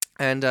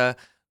 And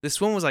this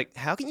woman was like,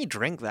 how can you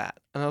drink that?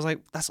 And I was like,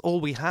 that's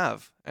all we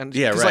have. And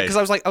Yeah, right. Because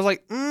I was like,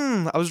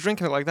 I was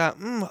drinking it like that.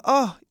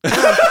 Oh.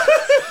 Yeah.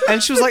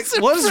 And she was like,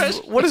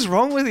 what is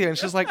wrong with you? And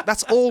she was like,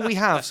 that's all we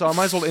have, so I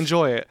might as well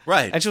enjoy it.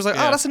 Right. And she was like,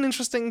 oh, that's an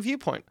interesting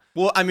viewpoint.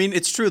 Well, I mean,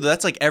 it's true.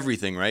 That's like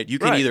everything, right? You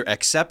can either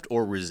accept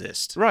or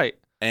resist. Right.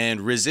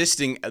 And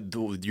resisting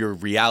your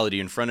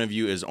reality in front of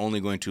you is only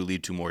going to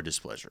lead to more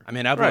displeasure. I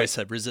mean, I've always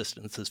said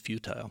resistance is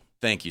futile.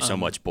 Thank you so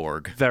much,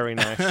 Borg. Very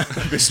nice.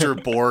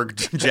 Mr. Borg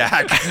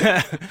Jack.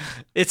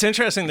 It's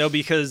interesting, though,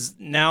 because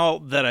now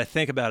that I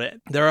think about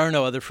it, there are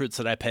no other fruits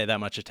that I pay that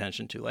much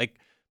attention to. Like,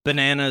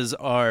 bananas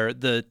are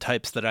the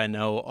types that I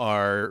know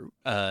are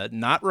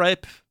not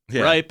ripe,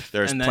 ripe.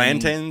 There's and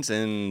plantains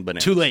and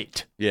bananas. Too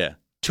late. Yeah.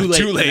 Too late.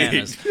 Too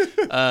late.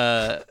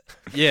 Bananas.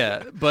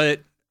 Yeah,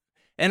 but...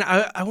 And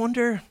I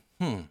wonder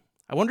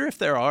if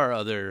there are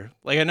other,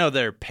 like, I know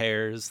there are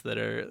pears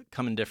that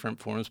come in different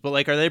forms, but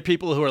like, are there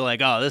people who are like,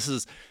 oh, this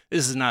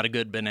is not a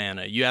good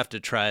banana. You have to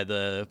try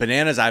the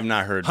bananas. I've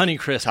not heard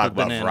Honeycrisp talk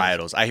about bananas.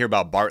 varietals. I hear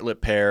about Bartlett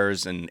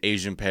pears and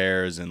Asian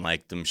pears and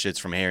like them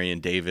shits from Harry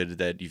and David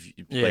that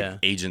like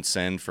agents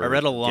send for. I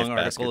read a long gift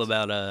article baskets.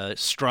 about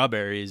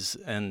strawberries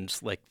and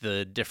like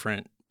the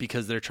different,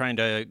 because they're trying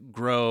to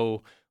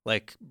grow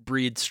like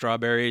breed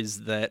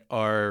strawberries that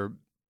are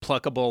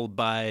pluckable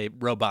by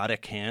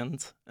robotic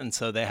hands, and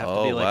so they have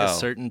to be like a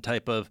certain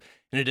type of,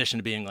 in addition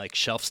to being like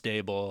shelf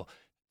stable,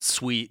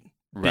 sweet,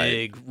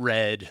 big,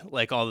 red,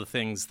 like all the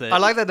things that I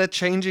like that they're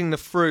changing the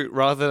fruit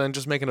rather than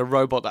just making a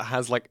robot that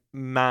has like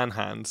man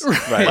hands.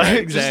 Right, Like,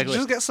 exactly.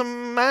 Just get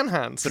some man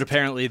hands. But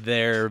apparently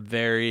they're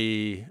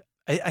very.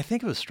 I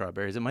think it was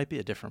strawberries. It might be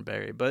a different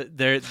berry, but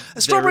they're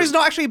Strawberry's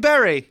not actually a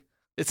berry.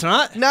 It's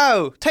not.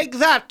 No, take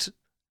that.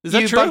 Is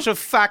that you true? bunch of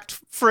fact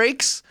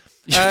freaks.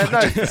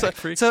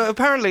 So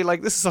apparently,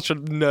 like, this is such a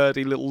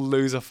nerdy little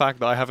loser fact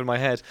that I have in my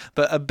head,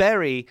 but a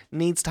berry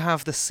needs to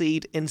have the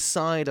seed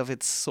inside of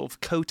its sort of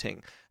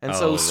coating. And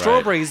so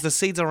strawberries, the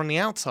seeds are on the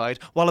outside,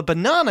 while a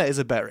banana is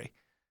a berry.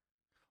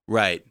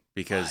 Right,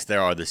 because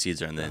there are the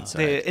seeds are on the inside.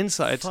 The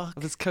inside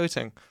of its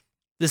coating.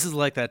 This is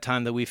like that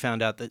time that we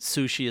found out that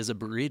sushi is a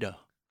burrito.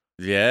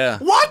 Yeah.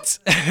 What?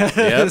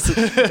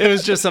 It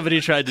was just somebody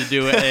tried to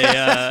do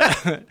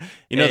a.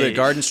 The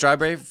garden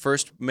strawberry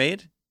first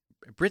made?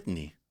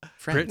 Brittany.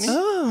 France. Brittany?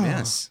 Oh.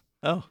 Yes.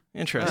 Oh,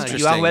 interesting.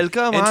 You are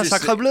welcome, huh?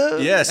 Sacre bleu.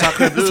 Yeah,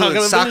 sacre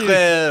bleu,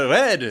 sacre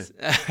red.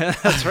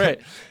 That's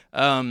right.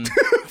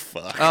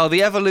 Fuck. Oh,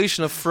 the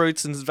evolution of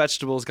fruits and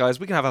vegetables, guys.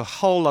 We can have a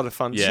whole lot of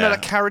fun. Did you know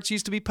that carrots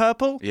used to be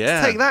purple?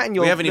 Yeah. Just take that in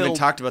your We haven't even little-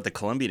 talked about the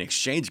Columbian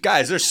Exchange.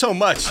 Guys, there's so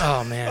much.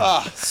 Oh,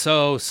 man.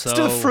 So. Let's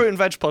do a fruit and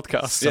veg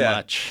podcast. So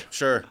much.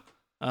 Sure.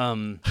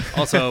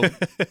 Also,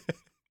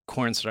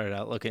 corn started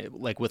out looking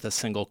like with a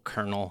single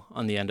kernel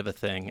on the end of a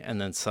thing,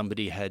 and then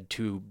somebody had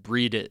to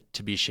breed it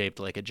to be shaped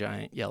like a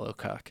giant yellow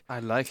cock. I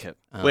like it.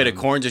 Wait, a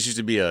corn just used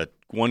to be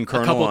one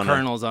kernel a couple on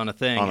kernels on a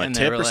thing, on a and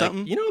tip they were or like,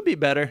 something? you know, it'd be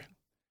better.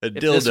 a if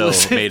this dildo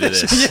was- made of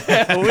this.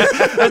 Yeah,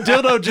 a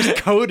dildo just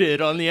coated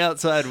on the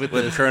outside with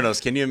With this.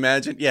 kernels. Can you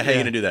imagine? Yeah, how are you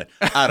gonna do that?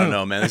 I don't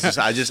know, man.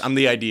 I'm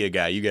the idea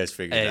guy. You guys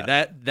figure it Hey,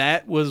 out.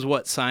 that was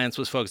what science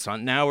was focused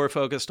on. Now we're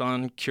focused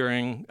on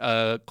curing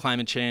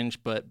climate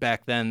change, but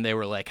back then they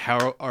were like,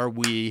 how are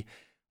we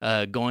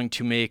going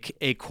to make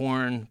a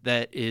corn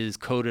that is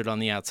coated on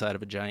the outside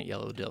of a giant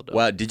yellow dildo?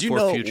 Wow, did you for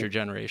know future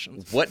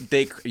generations? what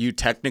you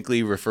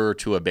technically refer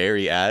to a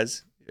berry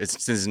as?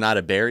 Since it's not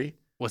a berry.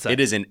 What's that? It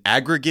is an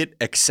aggregate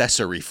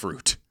accessory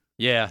fruit.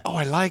 Yeah. Oh,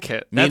 I like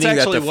it. That's Meaning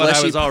that actually the what I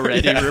fleshy was part-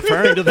 already Yeah.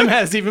 referring to them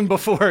as even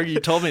before you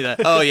told me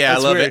that. Oh yeah,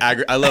 That's I love weird.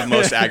 it. I love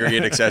most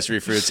aggregate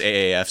accessory fruits,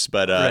 AAFs,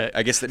 but Right.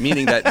 I guess that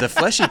meaning that the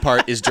fleshy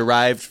part is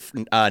derived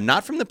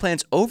not from the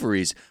plant's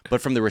ovaries,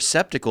 but from the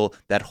receptacle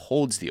that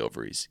holds the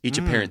ovaries. Each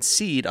apparent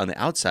seed on the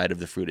outside of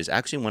the fruit is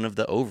actually one of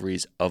the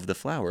ovaries of the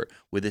flower,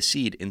 with a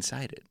seed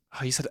inside it.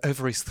 Oh, you said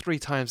ovaries 3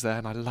 times there,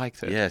 and I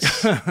liked it.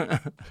 Yes.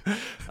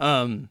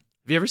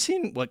 Have you ever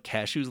seen what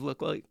cashews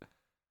look like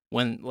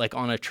when, like,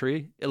 on a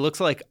tree? It looks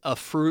like a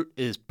fruit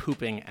is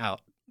pooping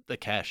out the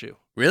cashew.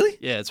 Really?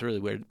 Yeah, it's really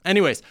weird.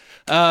 Anyways,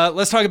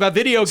 let's talk about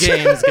video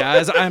games,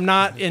 guys.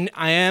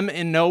 I am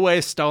in no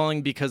way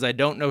stalling because I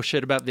don't know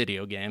shit about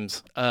video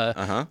games.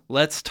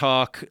 Let's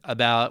talk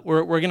about,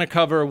 we're going to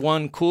cover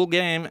one cool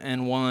game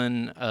and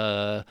one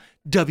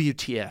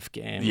WTF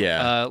game.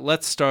 Yeah.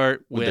 Let's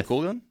start with the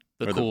cool one?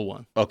 The Or cool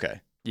one.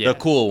 Okay. Yeah. The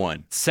cool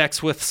one.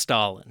 Sex with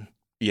Stalin.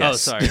 Yes.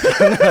 Oh, sorry.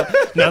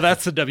 No,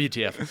 that's the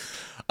WTF.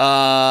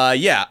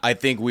 Yeah, I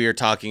think we are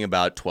talking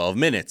about 12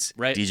 Minutes.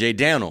 Right. DJ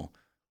Daniel,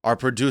 our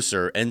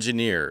producer,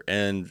 engineer,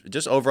 and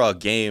just overall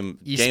game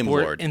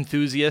lord. Esport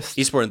enthusiast.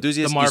 Esport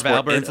enthusiast, The Marv esport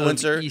Albert of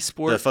influencer,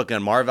 esport. the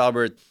fucking Marv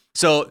Albert.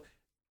 So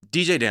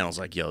DJ Dan was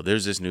like, yo,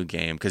 there's this new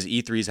game because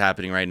E3 is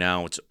happening right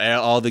now. It's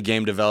all the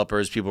game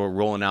developers, people are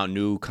rolling out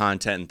new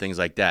content and things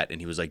like that.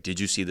 And he was like, did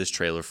you see this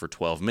trailer for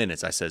 12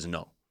 minutes? I says,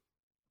 no.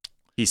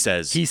 He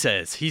says. He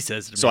says to me.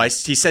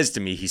 He says to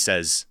me,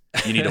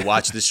 you need to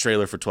watch this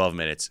trailer for 12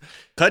 minutes.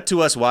 Cut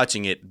to us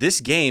watching it.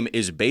 This game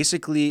is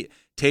basically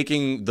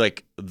taking,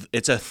 like,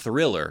 it's a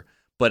thriller,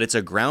 but it's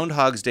a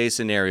Groundhog's Day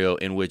scenario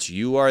in which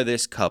you are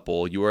this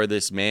couple, you are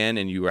this man,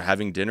 and you are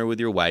having dinner with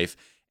your wife.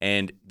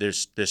 And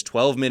there's this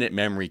 12-minute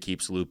memory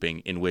keeps looping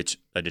in which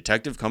a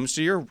detective comes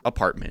to your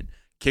apartment,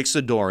 kicks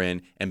the door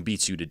in, and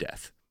beats you to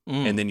death.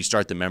 And then you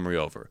start the memory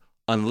over.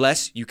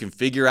 Unless you can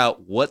figure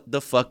out what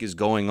the fuck is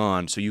going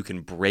on so you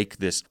can break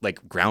this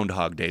like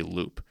Groundhog Day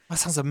loop. That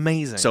sounds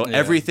amazing. So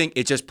everything,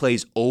 it just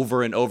plays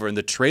over and over. And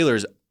the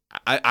trailers,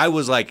 I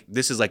was like,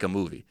 this is like a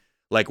movie.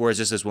 Like, whereas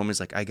just this woman's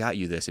like, I got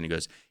you this. And he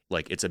goes,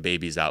 like, it's a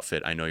baby's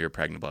outfit. I know you're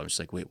pregnant. But I'm just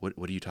like, wait,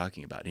 what are you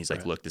talking about? And he's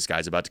like, look, this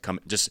guy's about to come.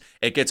 Just,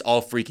 it gets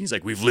all freaky. He's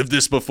like, we've lived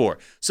this before.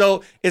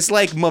 So it's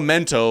like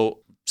Memento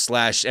 /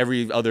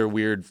 every other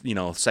weird,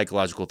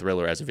 psychological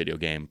thriller as a video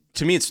game.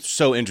 To me, it's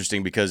so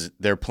interesting because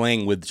they're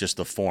playing with just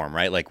the form,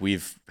 right? Like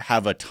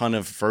have a ton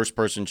of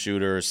first-person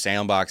shooters,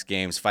 sandbox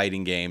games,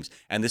 fighting games.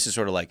 And this is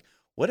sort of like,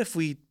 what if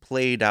we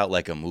played out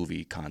like a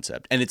movie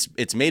concept? And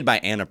it's made by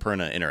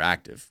Annapurna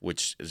Interactive,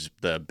 which is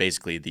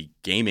basically the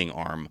gaming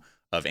arm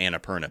of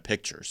Annapurna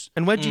Pictures.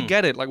 And where'd you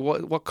get it? Like,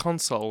 what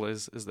console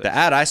is this? The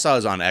ad I saw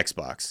is on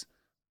Xbox,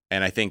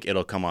 and I think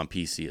it'll come on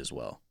PC as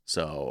well.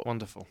 So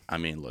wonderful. I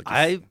mean, look,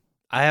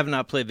 I have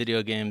not played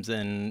video games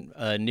in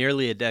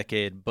nearly a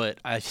decade, but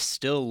I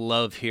still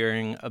love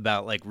hearing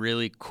about like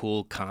really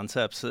cool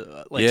concepts,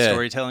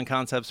 storytelling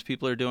concepts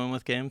people are doing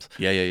with games.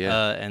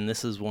 Yeah. And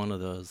this is one of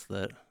those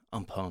that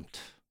I'm pumped.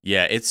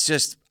 Yeah, it's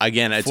just,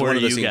 again, it's one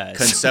of those things,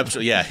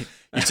 conceptual. Yeah,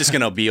 it's just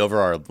gonna be over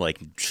our like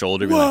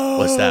shoulder. Be like,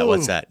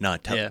 what's that? No,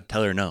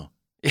 tell her no.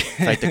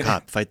 Fight the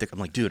cop. I'm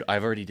like, dude,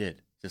 I've already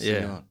did. Just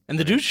and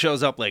the dude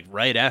shows up like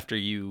right after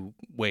you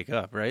wake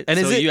up, right? And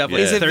you have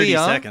like 30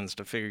 VR? seconds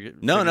to figure.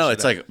 No,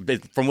 it's like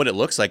from what it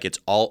looks like, it's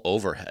all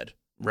overhead.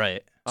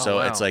 Right.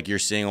 So it's like you're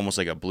seeing almost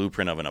like a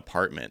blueprint of an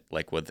apartment,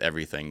 like with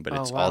everything, but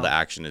it's all the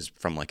action is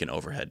from like an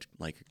overhead,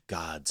 like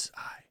God's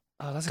eye.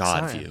 Oh, that's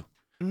God exciting. view.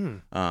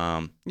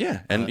 And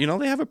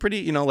they have a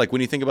pretty, like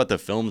when you think about the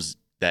films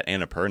that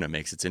Annapurna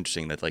makes, it's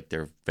interesting that like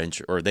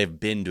they've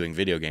been doing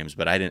video games,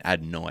 but I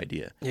had no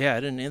idea. Yeah, I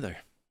didn't either.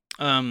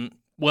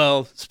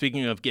 Well,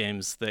 speaking of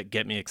games that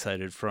get me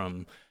excited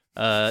from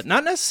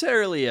not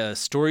necessarily a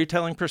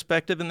storytelling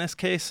perspective in this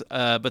case,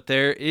 but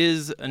there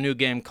is a new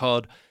game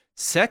called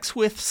Sex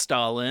with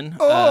Stalin,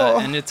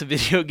 and it's a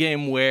video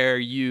game where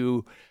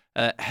you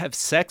have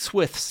sex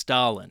with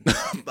Stalin.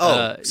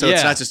 So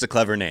it's not just a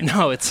clever name.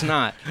 No, it's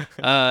not.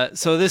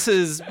 So this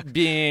is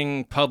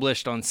being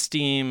published on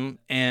Steam,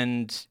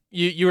 and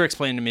you were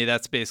explaining to me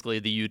that's basically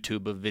the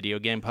YouTube of video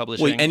game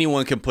publishing. Well,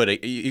 anyone can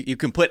put you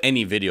can put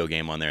any video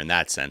game on there in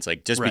that sense.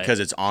 Like just because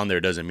it's on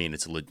there doesn't mean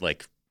it's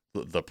like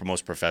the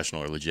most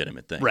professional or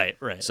legitimate thing. Right.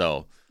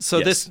 So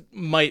yes. This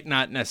might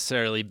not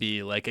necessarily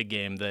be like a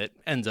game that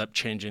ends up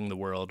changing the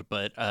world,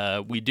 but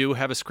we do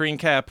have a screen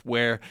cap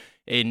where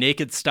a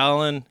naked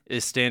Stalin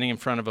is standing in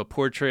front of a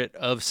portrait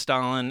of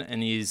Stalin,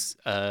 and he's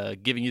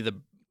giving you the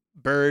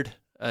bird.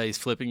 He's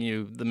flipping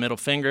you the middle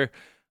finger.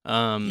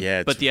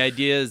 But the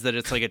idea is that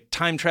it's like a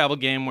time travel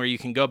game where you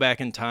can go back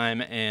in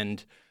time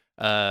and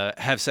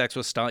have sex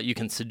with Stalin. You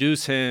can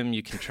seduce him.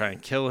 You can try and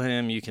kill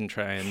him. You can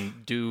try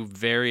and do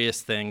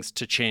various things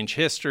to change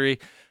history.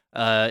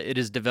 It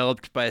is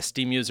developed by a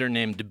Steam user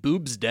named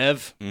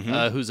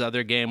BoobsDev, whose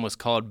other game was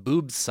called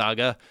Boobs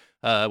Saga,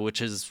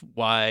 which is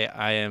why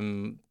I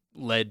am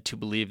led to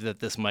believe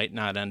that this might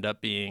not end up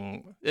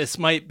being. This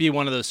might be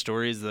one of those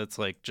stories that's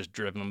like just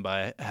driven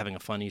by having a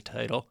funny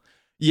title.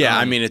 Yeah,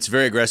 I mean, it's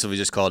very aggressively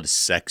just called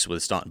Sex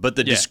with Stalin. But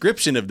the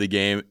description of the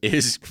game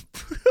is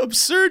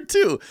absurd,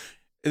 too.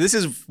 This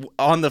is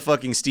on the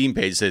fucking Steam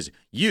page. It says,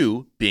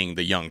 you, being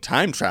the young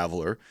time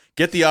traveler,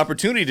 get the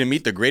opportunity to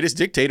meet the greatest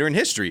dictator in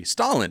history,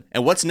 Stalin.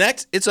 And what's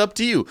next? It's up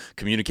to you.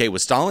 Communicate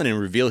with Stalin and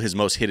reveal his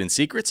most hidden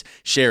secrets,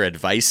 share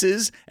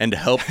advices, and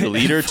help the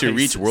leader to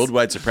reach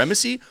worldwide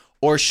supremacy,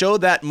 or show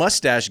that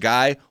mustache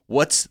guy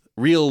what's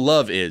real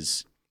love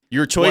is.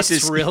 Your choice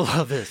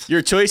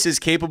is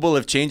capable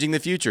of changing the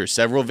future.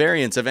 Several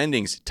variants of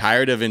endings.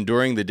 Tired of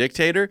enduring the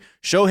dictator?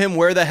 Show him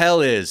where the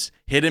hell is.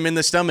 Hit him in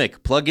the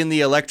stomach. Plug in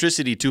the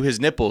electricity to his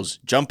nipples.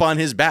 Jump on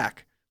his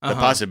back. The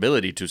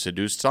possibility to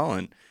seduce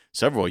Stalin.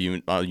 Several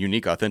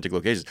unique, authentic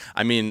locations.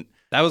 I mean,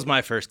 that was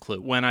my first clue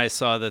when I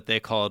saw that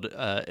they called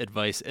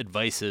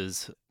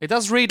advices. It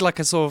does read like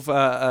a sort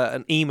of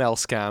an email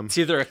scam. It's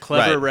either a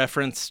clever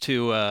reference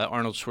to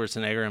Arnold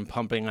Schwarzenegger and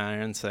Pumping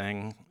Iron,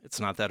 saying it's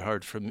not that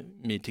hard for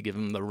me to give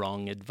him the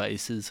wrong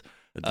advices.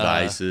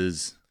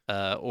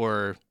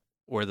 Or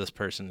this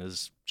person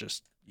is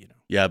just,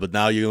 Yeah, but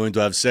now you're going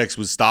to have sex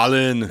with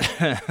Stalin in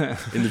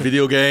the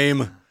video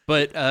game.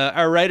 But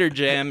our writer,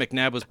 J.M.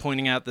 McNabb, was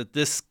pointing out that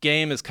this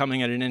game is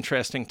coming at an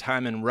interesting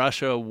time in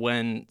Russia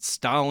when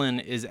Stalin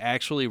is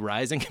actually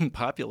rising in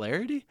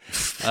popularity.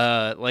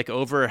 Like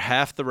over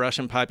half the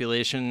Russian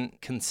population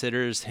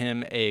considers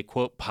him a,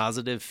 quote,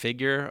 positive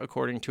figure,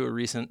 according to a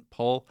recent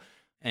poll.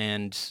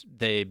 And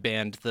they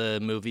banned the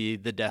movie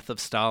The Death of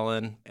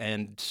Stalin,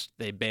 and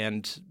they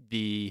banned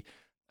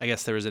I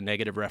guess there was a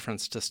negative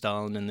reference to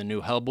Stalin in the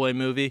new Hellboy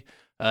movie,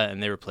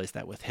 and they replaced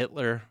that with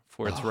Hitler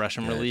for its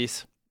Russian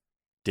release.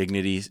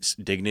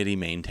 Dignity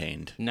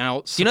maintained.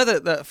 Now, You know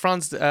that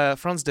France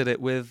did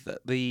it with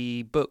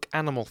the book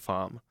Animal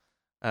Farm.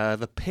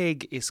 The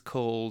pig is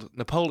called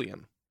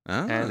Napoleon,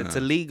 and it's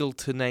illegal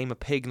to name a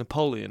pig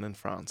Napoleon in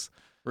France.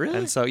 really?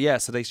 And so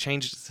they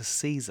changed it to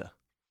Caesar.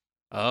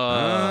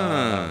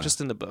 Just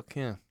in the book,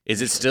 yeah.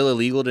 Is it still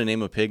illegal to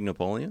name a pig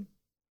Napoleon?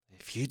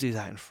 If you do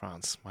that in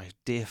France, my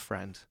dear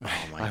friend,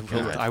 Oh my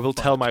God. I will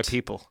tell my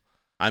people.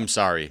 I'm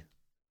sorry.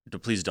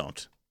 Please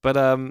don't. But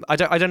I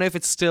don't know if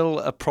it's still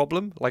a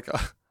problem. Like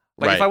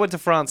Right. if I went to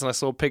France and I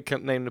saw a pig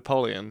named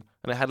Napoleon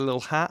and it had a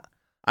little hat,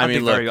 I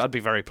mean, look, I'd be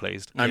very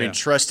pleased. I Yeah. mean,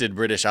 trusted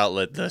British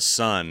outlet The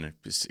Sun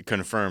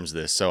confirms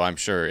this, so I'm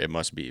sure it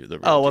must be the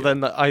real Oh well, deal.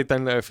 then I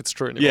don't know if it's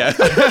true anymore.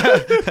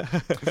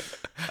 Yeah.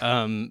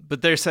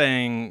 But they're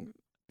saying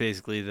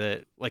basically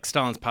that, like,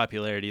 Stalin's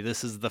popularity,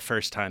 this is the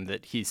first time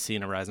that he's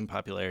seen a rise in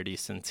popularity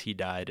since he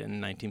died in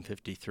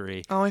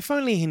 1953. Oh, if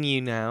only he knew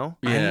now.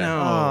 I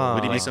know. Oh.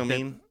 Would he be Like so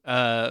mean?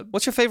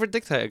 What's your favorite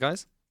dictator,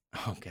 guys?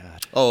 Oh,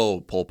 God.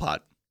 Oh, Pol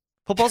Pot.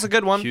 Pol Pot's a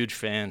good one. Huge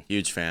fan.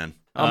 Huge fan.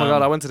 Oh my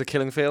god, I went to the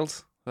killing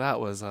fields.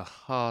 That was a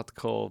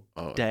hardcore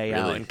Oh, day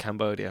out really? in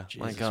Cambodia.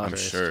 My Jesus god. I'm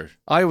Christ. sure.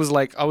 I was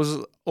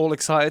all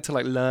excited to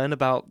learn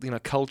about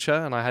culture,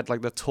 and I had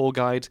the tour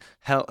guide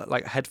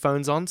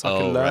headphones on so I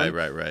could Oh, learn.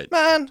 right.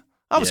 Man,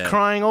 I was Yeah.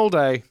 crying all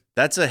day.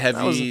 That's a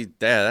heavy.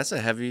 That's a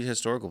heavy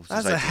historical.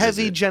 That's society a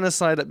heavy visit.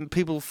 genocide that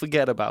people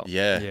forget about.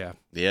 Yeah.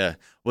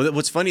 Well,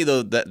 what's funny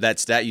though that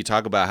stat you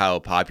talk about how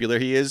popular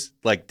he is.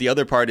 Like the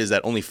other part is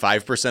that only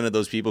 5% of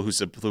those people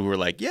who were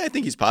like, yeah, I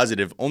think he's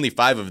positive. Only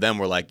 5 of them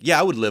were like, yeah,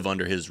 I would live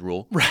under his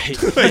rule. Right.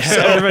 So-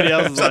 Everybody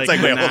else is so it's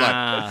like, wait, hold on.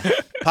 nah.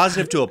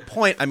 Positive to a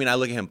point. I mean, I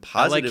look at him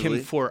I like positively.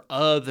 him for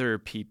other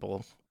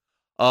people.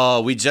 Oh,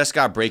 we just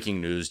got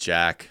breaking news,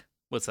 Jack.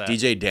 What's that?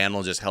 DJ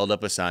Daniel just held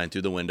up a sign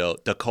through the window.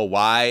 The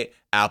Kawhi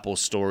Apple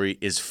story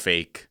is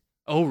fake.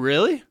 Oh,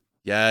 really?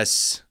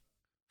 Yes.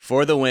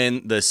 For the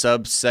win, the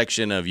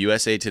subsection of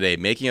USA Today,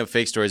 making up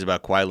fake stories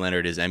about Kawhi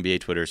Leonard is NBA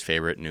Twitter's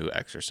favorite new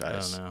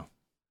exercise. Oh, no.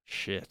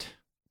 Shit.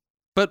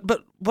 But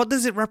what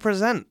does it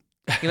represent?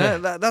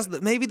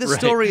 Maybe the Right.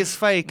 story is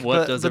fake, What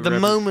but does the it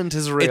moment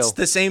is real. It's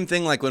the same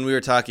thing like when we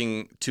were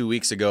talking 2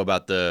 weeks ago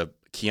about the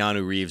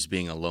Keanu Reeves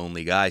being a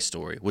lonely guy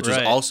story, which is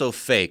Right. also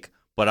fake.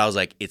 But I was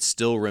like, it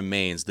still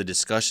remains. The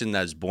discussion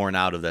that's born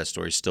out of that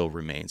story still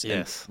remains.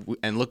 Yes.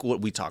 And look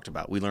what we talked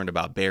about. We learned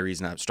about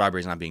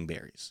strawberries not being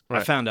berries.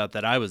 I found out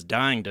that I was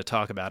dying to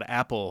talk about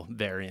Apple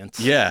variants.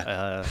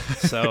 Yeah.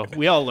 So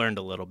we all learned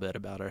a little bit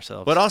about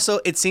ourselves. But also,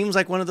 it seems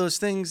like one of those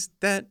things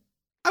that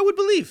I would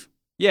believe.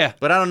 yeah.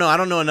 But I don't know. I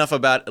don't know enough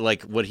about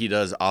what he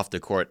does off the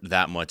court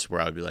that much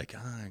where I would be like,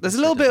 I There's guess a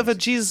little that bit of a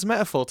doesn't- Jesus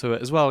metaphor to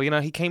it as well.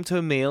 He came to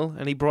a meal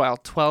and he brought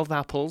out 12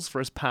 apples for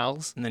his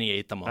pals, And then he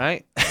ate them all.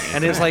 right?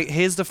 And it's like,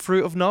 here's the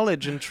fruit of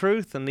knowledge and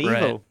truth and evil.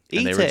 Right. Eat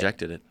and they it.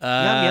 rejected it.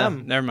 Yum,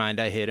 yum. Never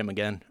mind. I hate him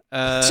again.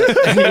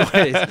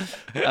 Anyways.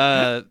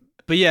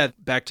 But yeah,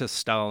 back to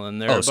Stalin.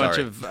 There are a bunch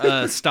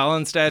sorry. of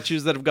Stalin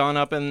statues that have gone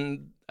up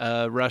in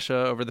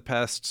Russia over the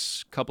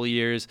past couple of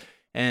years.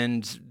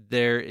 And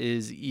there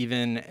is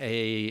even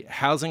a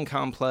housing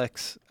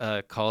complex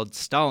called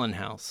Stalin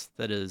House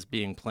that is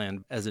being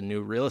planned as a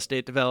new real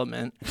estate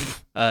development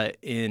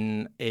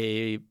in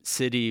a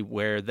city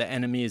where the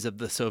enemies of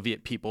the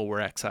Soviet people were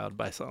exiled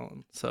by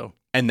Stalin. So,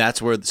 And that's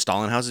where the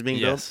Stalin House is being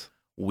built? yes.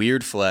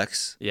 Weird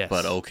flex, Yes.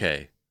 but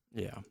okay.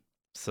 Yeah.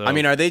 So, I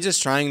mean, are they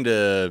just trying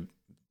to...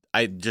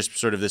 just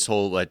sort of this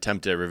whole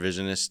attempt at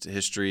revisionist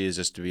history is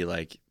just to be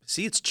like,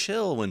 see, it's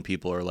chill when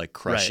people are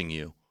crushing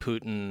you.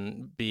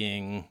 Putin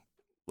being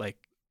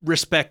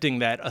respecting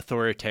that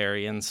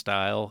authoritarian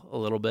style a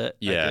little bit.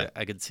 Yeah.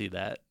 I could see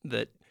that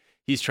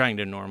he's trying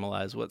to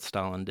normalize what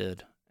Stalin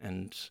did.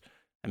 And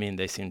I mean,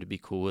 they seem to be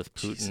cool with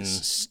Putin.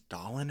 Jesus,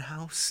 Stalin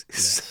House is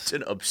Yes. such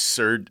an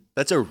absurd...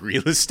 That's a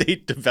real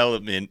estate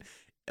development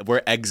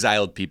where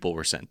exiled people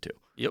were sent to.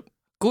 Yep.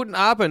 Guten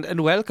Abend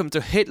and welcome to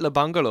Hitler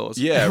Bungalows.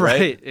 Yeah,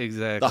 right?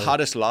 Exactly. The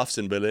hottest lofts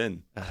in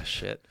Berlin. Ah,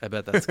 shit. I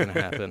bet that's going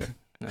to happen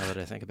now that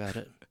I think about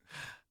it.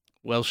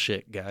 Well,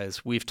 shit,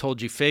 guys. We've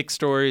told you fake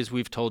stories.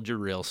 We've told you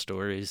real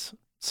stories.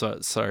 So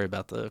sorry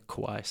about the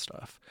Kawhi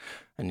stuff.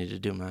 I need to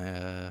do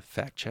my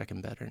fact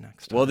checking better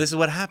next time. Well, this is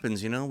what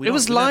happens, We It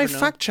was don't- we never live know.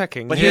 fact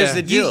checking. But here's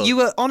the deal. You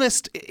were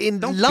honest in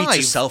Don't live. beat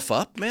yourself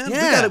up, man.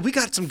 Yeah. We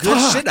got some good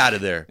Fuck. shit out of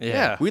there.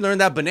 Yeah. We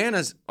learned that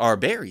bananas are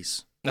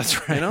berries.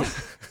 That's right.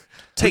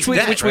 Take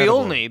that. Which we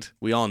all need.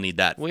 We all need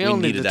that. We all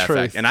need needed the that truth.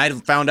 fact. And I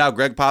found out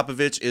Greg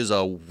Popovich is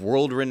a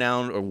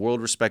world-renowned or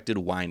world-respected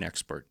wine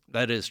expert.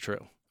 That is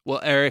true. Well,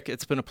 Eric,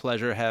 it's been a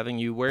pleasure having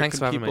you. Where Thanks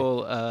for can having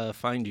people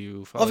find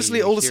you? Obviously,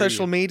 you, all the hear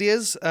social you?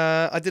 medias.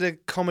 I did a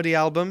comedy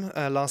album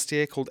last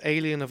year called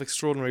Alien of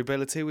Extraordinary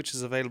Ability, which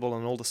is available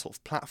on all the sort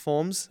of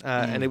platforms.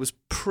 And it was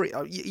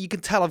you can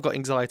tell I've got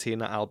anxiety in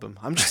that album.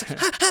 I'm just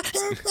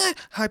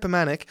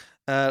hypermanic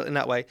in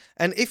that way.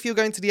 And if you're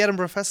going to the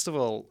Edinburgh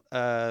Festival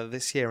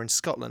this year in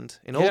Scotland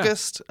in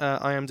August,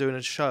 I am doing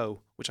a show,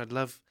 which I'd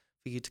love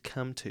for you to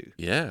come to.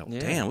 Yeah.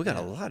 Damn, we got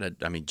a lot of...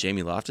 I mean,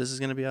 Jamie Loftus is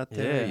going to be out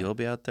there. Yeah. You'll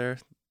be out there.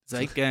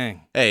 Zeit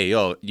Gang. Hey,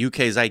 yo,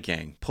 UK Zeit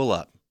Gang, pull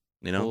up.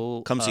 You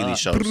know, come see these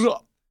shows.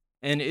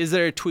 And is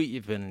there a tweet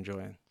you've been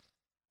enjoying?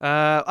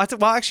 Well,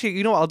 actually,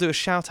 you know what? I'll do a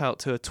shout out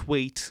to a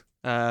tweet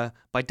by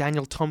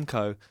Daniel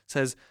Tomko.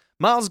 Says,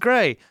 Miles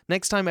Gray,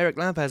 next time Eric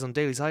Lampert's on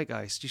Daily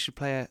Zeitgeist, you should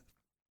play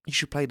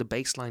the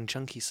Baseline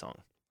Junkie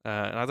song.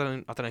 And I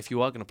don't know if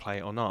you are going to play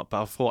it or not,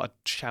 but I thought I'd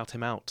shout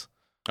him out.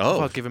 I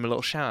thought I'd give him a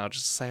little shout out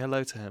just to say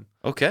hello to him.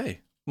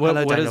 Okay. What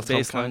is Daniel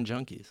Baseline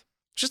Junkies?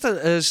 Just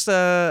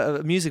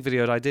a music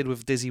video that I did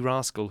with Dizzy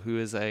Rascal, who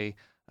is a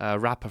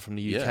rapper from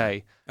the UK.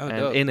 Yeah. And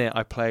dope. in it,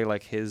 I play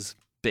like his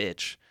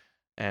bitch.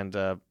 And,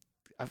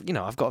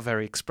 I've got a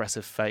very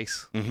expressive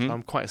face. Mhm.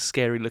 I'm quite a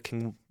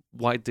scary-looking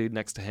white dude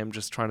next to him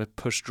just trying to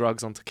push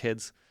drugs onto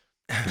kids.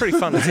 Pretty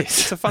fun.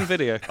 It's a fun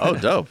video. Oh,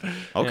 dope.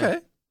 Okay.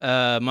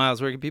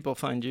 Miles, where can people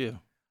find you?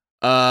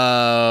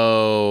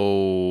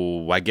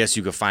 I guess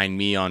you could find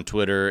me on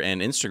Twitter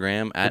and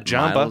Instagram at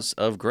Jamba. Miles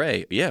of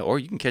Gray. Yeah, or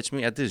you can catch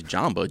me at this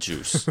Jamba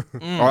juice.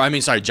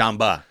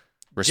 Jamba.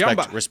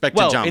 Respect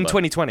Well, to Jamba. in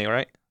 2020,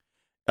 right?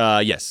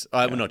 Yes.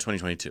 No,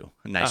 2022.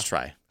 Nice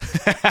try.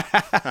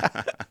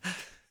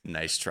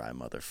 Nice try,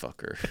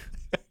 motherfucker.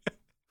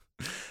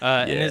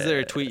 And is there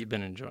a tweet you've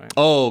been enjoying?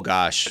 Oh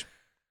gosh,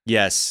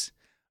 yes.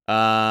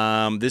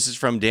 This is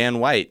from Dan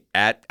White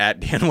at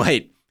Dan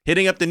White.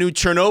 Hitting up the new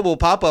Chernobyl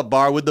pop-up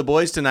bar with the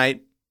boys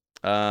tonight.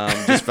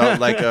 Just felt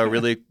like a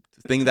really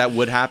thing that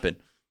would happen.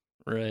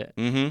 Right.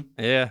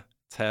 Mm-hmm. Yeah,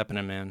 it's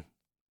happening, man.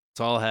 It's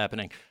all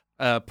happening.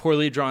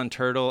 Poorly Drawn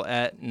Turtle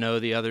at No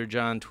The Other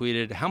John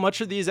tweeted, "How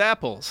much are these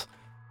apples?"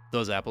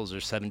 Those apples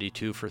are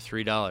 72 for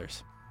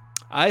 $3.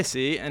 I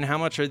see. And how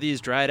much are these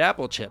dried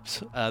apple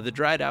chips? The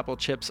dried apple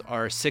chips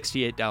are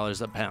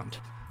 $68 a pound.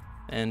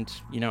 And,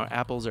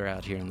 apples are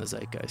out here in the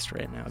zeitgeist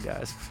right now,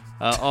 guys.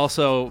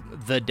 Also,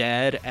 The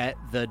Dad at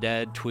The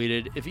Dad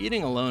tweeted, "If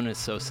eating alone is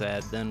so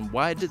sad, then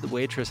why did the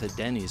waitress at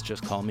Denny's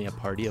just call me a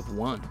party of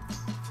one?"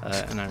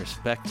 And I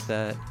respect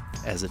that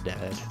as a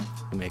dad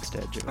who makes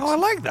dad jokes. Oh, I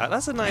like that.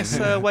 That's a nice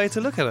way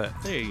to look at it.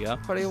 There you go.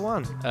 Party of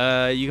one.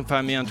 You can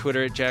find me on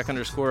Twitter at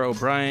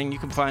Jack_O'Brien. You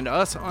can find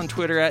us on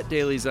Twitter at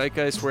Daily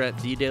Zeitgeist. We're at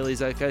The Daily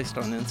Zeitgeist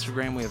on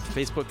Instagram. We have a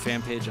Facebook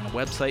fan page and a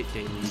website,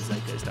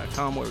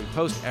 dailyzeitgeist.com, where we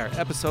post our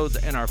episodes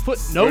and our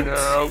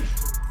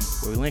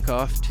footnotes, where we link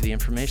off to the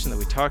information that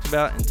we talked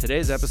about in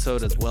today's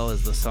episode, as well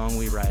as the song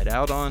we ride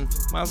out on.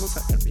 Miles, what's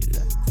that going to be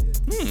today?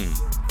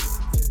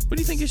 What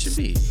do you think it should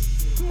be?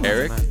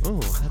 Eric? Oh,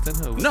 I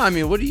don't know. No, I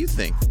mean, what do you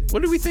think?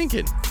 What are we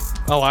thinking?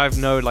 Oh,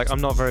 I'm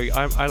not very.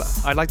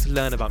 I like to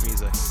learn about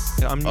music.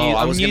 I'm new.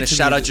 I I'm was new going to to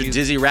shout out music. your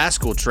Dizzy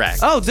Rascal track.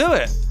 Oh, do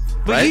it.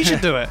 But Right? you should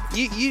do it.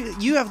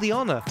 You have the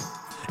honor.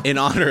 In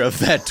honor of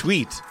that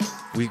tweet,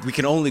 we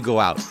can only go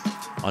out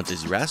on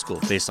Dizzy Rascal,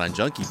 Baseline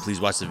Junkie. Please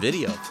watch the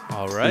video.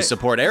 All right. Please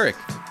support Eric.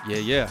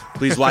 Yeah.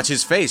 Please watch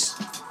his face.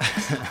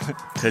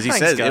 Because he Thanks,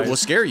 says guys. it will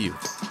scare you.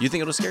 You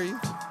think it'll scare you?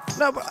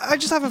 No, but I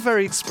just have a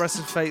very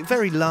expressive face,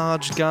 very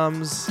large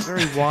gums,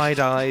 very wide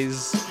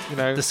eyes.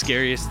 The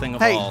scariest thing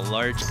of Hey. all,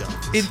 large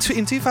guns.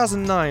 In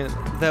 2009,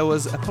 there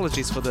was,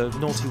 apologies for the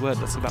naughty word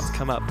that's about to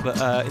come up, but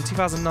in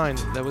 2009,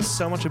 there was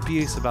so much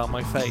abuse about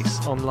my face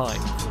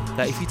online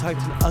that if you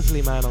typed an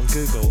ugly man on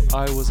Google,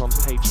 I was on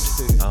page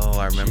 2. Oh,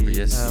 I remember.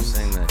 Yes, you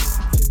saying that.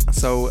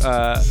 So,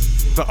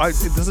 but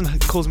it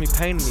doesn't cause me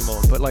pain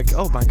anymore. But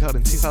oh my god,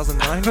 in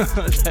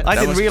 2009, I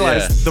didn't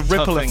realize the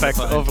ripple tough thing to effect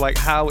find. of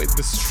how it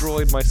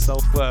destroyed my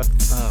self-worth.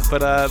 Oh.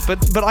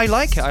 But I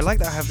like it. I like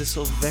that I have this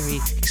sort of very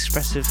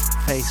expressive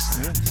face.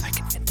 I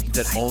can indicate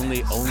That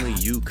only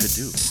you could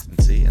do.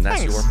 See, and that's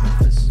Thanks. your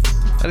purpose.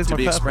 That is To my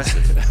be purpose.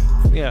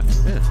 expressive. Yeah,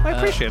 I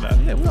appreciate that.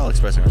 Yeah, we're all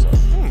expressing ourselves.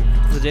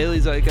 The Daily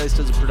Zeitgeist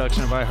is a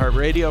production of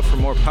iHeartRadio. For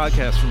more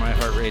podcasts from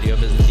iHeartRadio,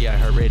 visit the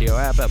iHeartRadio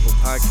app, Apple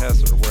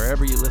Podcasts, or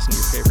wherever you listen to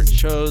your favorite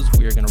shows.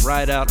 We are going to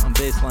ride out on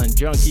Baseline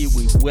Junkie.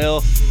 We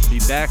will be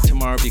back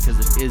tomorrow because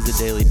it is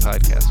a daily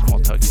podcast, and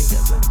we'll talk to you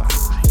guys then.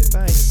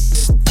 Bye. Bye.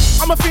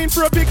 I'm a fiend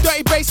for a big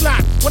dirty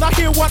bassline. When I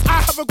hear one, I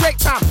have a great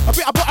time. A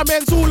bit of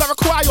bottom-end's all I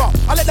require.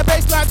 I let the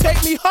bassline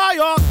take me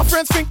higher. My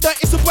friends think that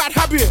it's a bad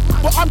habit,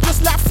 but I'm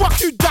just like, fuck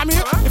you, damn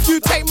it. If you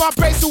take my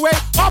bass away,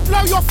 I'll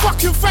blow your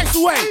fucking face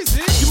away.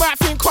 You might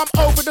think I'm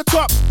over the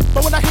top,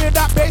 but when I hear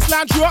that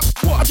bassline drop,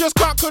 I just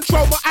can't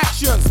control my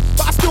actions,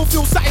 but I still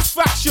feel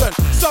satisfaction.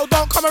 So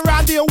don't come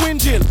around here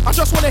whinging. I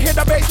just wanna hear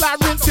the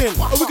bassline rinsing,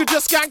 or we could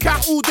just skank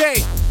out all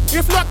day.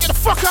 If not, get the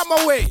fuck out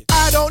my way.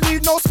 I don't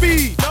need no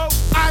speed.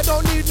 I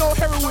don't need no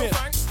heroin.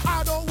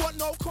 I don't want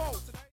no coke.